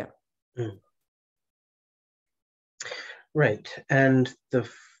 really. Yeah. Right. And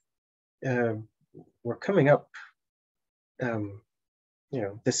we're coming up,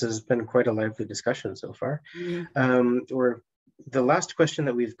 this has been quite a lively discussion so far. Or the last question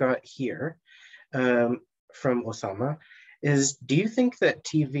that we've got here from Osama is, do you think that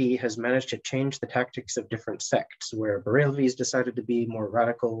TV has managed to change the tactics of different sects, where Barelvis decided to be more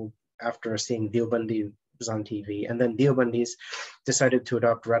radical after seeing Deobandi was on TV, and then Deobandis decided to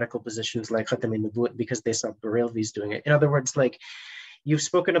adopt radical positions like Khatam al-Nubuwwat because they saw Barelvis doing it? In other words, like, you've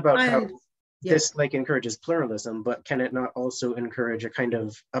spoken about how this like encourages pluralism, but can it not also encourage a kind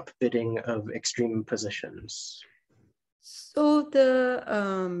of upbidding of extreme positions? So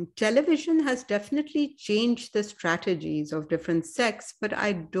the television has definitely changed the strategies of different sects, but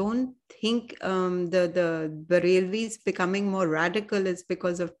I don't think the Barelvis becoming more radical is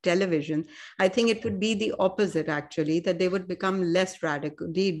because of television. I think it would be the opposite, actually, that they would become less radical,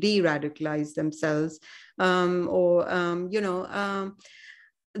 de-radicalize themselves,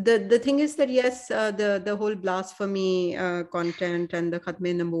 the thing is that yes, the whole blasphemy content and the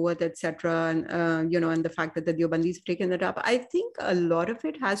Khatme Nabuwat, etc., and and the fact that the Deobandis have taken that up, I think a lot of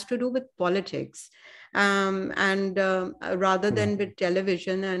it has to do with politics, and rather than with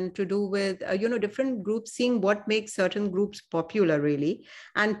television, and to do with different groups seeing what makes certain groups popular, really.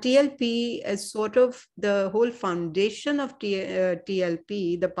 And TLP is sort of the whole foundation of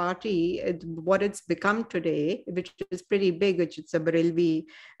TLP, the party, what it's become today, which is pretty big, which is a Barelvi.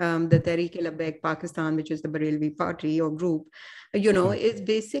 The Tehreek-e-Labbaik Pakistan, which is the Barelvi party or group, is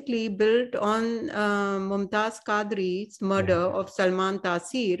basically built on Mumtaz Qadri's murder of Salman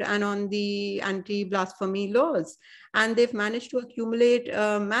Taseer and on the anti-blasphemy laws. And they've managed to accumulate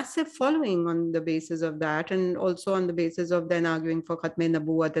a massive following on the basis of that, and also on the basis of then arguing for Khatme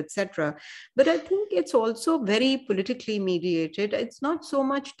Nabuwat, etc. But I think it's also very politically mediated. It's not so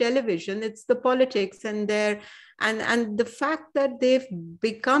much television, it's the politics and their and the fact that they've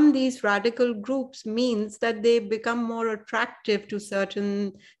become these radical groups means that they become more attractive to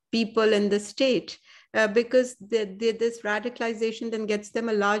certain people in the state, because this radicalization then gets them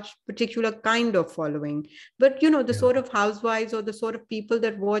a large particular kind of following. But the sort of housewives or the sort of people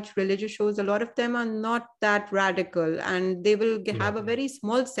that watch religious shows, a lot of them are not that radical, and they will have a very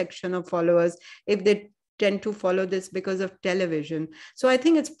small section of followers if they tend to follow this because of television. So I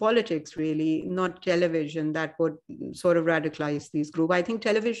think it's politics, really, not television, that would sort of radicalize these groups. I think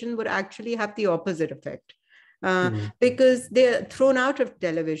television would actually have the opposite effect. Because they're thrown out of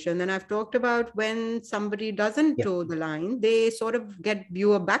television. And I've talked about when somebody doesn't toe the line, they sort of get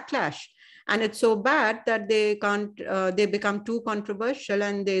viewer backlash. And it's so bad that they can't, they become too controversial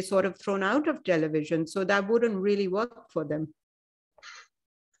and they sort of thrown out of television. So that wouldn't really work for them.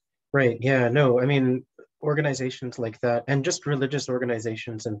 Right. Yeah. No, I mean, organizations like that, and just religious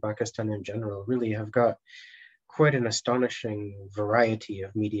organizations in Pakistan in general, really have got quite an astonishing variety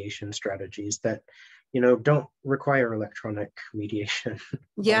of mediation strategies that, don't require electronic mediation.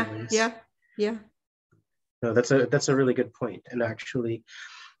 Yeah. No, that's a really good point. And actually,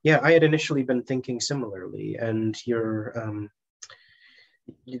 I had initially been thinking similarly, and your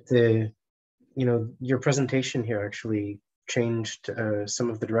presentation here actually changed some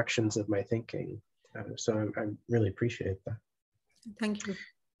of the directions of my thinking. So I really appreciate that. Thank you.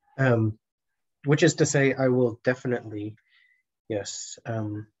 Which is to say, I will definitely,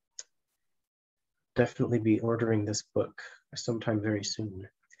 definitely be ordering this book sometime very soon.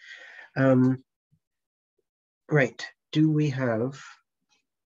 Right. Do we have?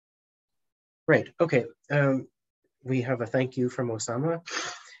 Right. Okay. We have a thank you from Osama.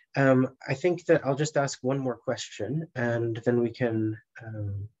 I think that I'll just ask one more question, and then we can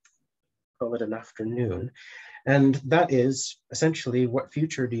call it an afternoon. And that is essentially, what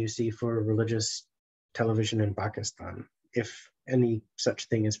future do you see for religious television in Pakistan, if any such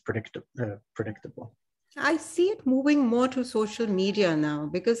thing is predictable? I see it moving more to social media now,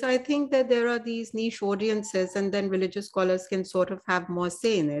 because I think that there are these niche audiences, and then religious scholars can sort of have more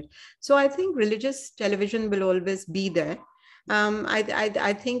say in it. So I think religious television will always be there.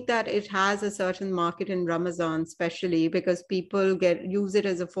 I think that it has a certain market in Ramadan, especially because people use it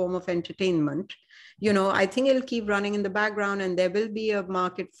as a form of entertainment. I think it'll keep running in the background, and there will be a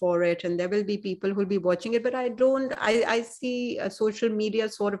market for it, and there will be people who'll be watching it. But I see social media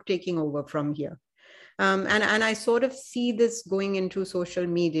sort of taking over from here. And I sort of see this going into social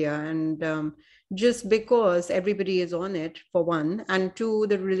media, and just because everybody is on it, for one, and two,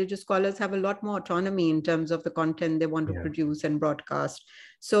 the religious scholars have a lot more autonomy in terms of the content they want to produce and broadcast.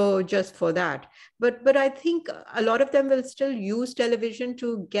 So just for that. But I think a lot of them will still use television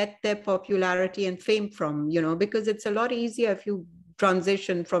to get their popularity and fame from, because it's a lot easier if you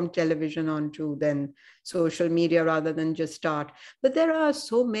transition from television onto then social media rather than just start. But there are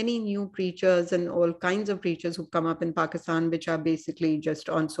so many new preachers and all kinds of preachers who come up in Pakistan, which are basically just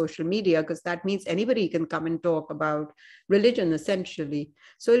on social media, because that means anybody can come and talk about religion, essentially.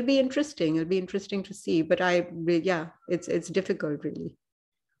 So it'll be interesting. It'll be interesting to see. But it's difficult, really.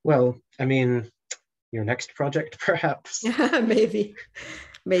 Well, I mean, your next project, perhaps. Maybe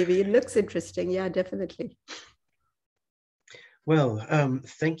it looks interesting. Yeah, definitely. Well,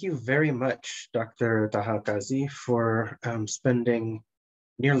 thank you very much, Dr. Taha Kazi, for spending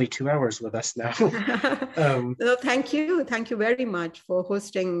nearly 2 hours with us now. No, thank you. Thank you very much for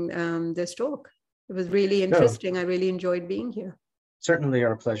hosting this talk. It was really interesting. I really enjoyed being here. Certainly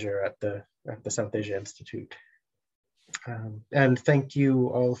our pleasure at the South Asia Institute. And thank you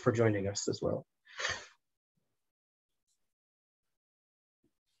all for joining us as well.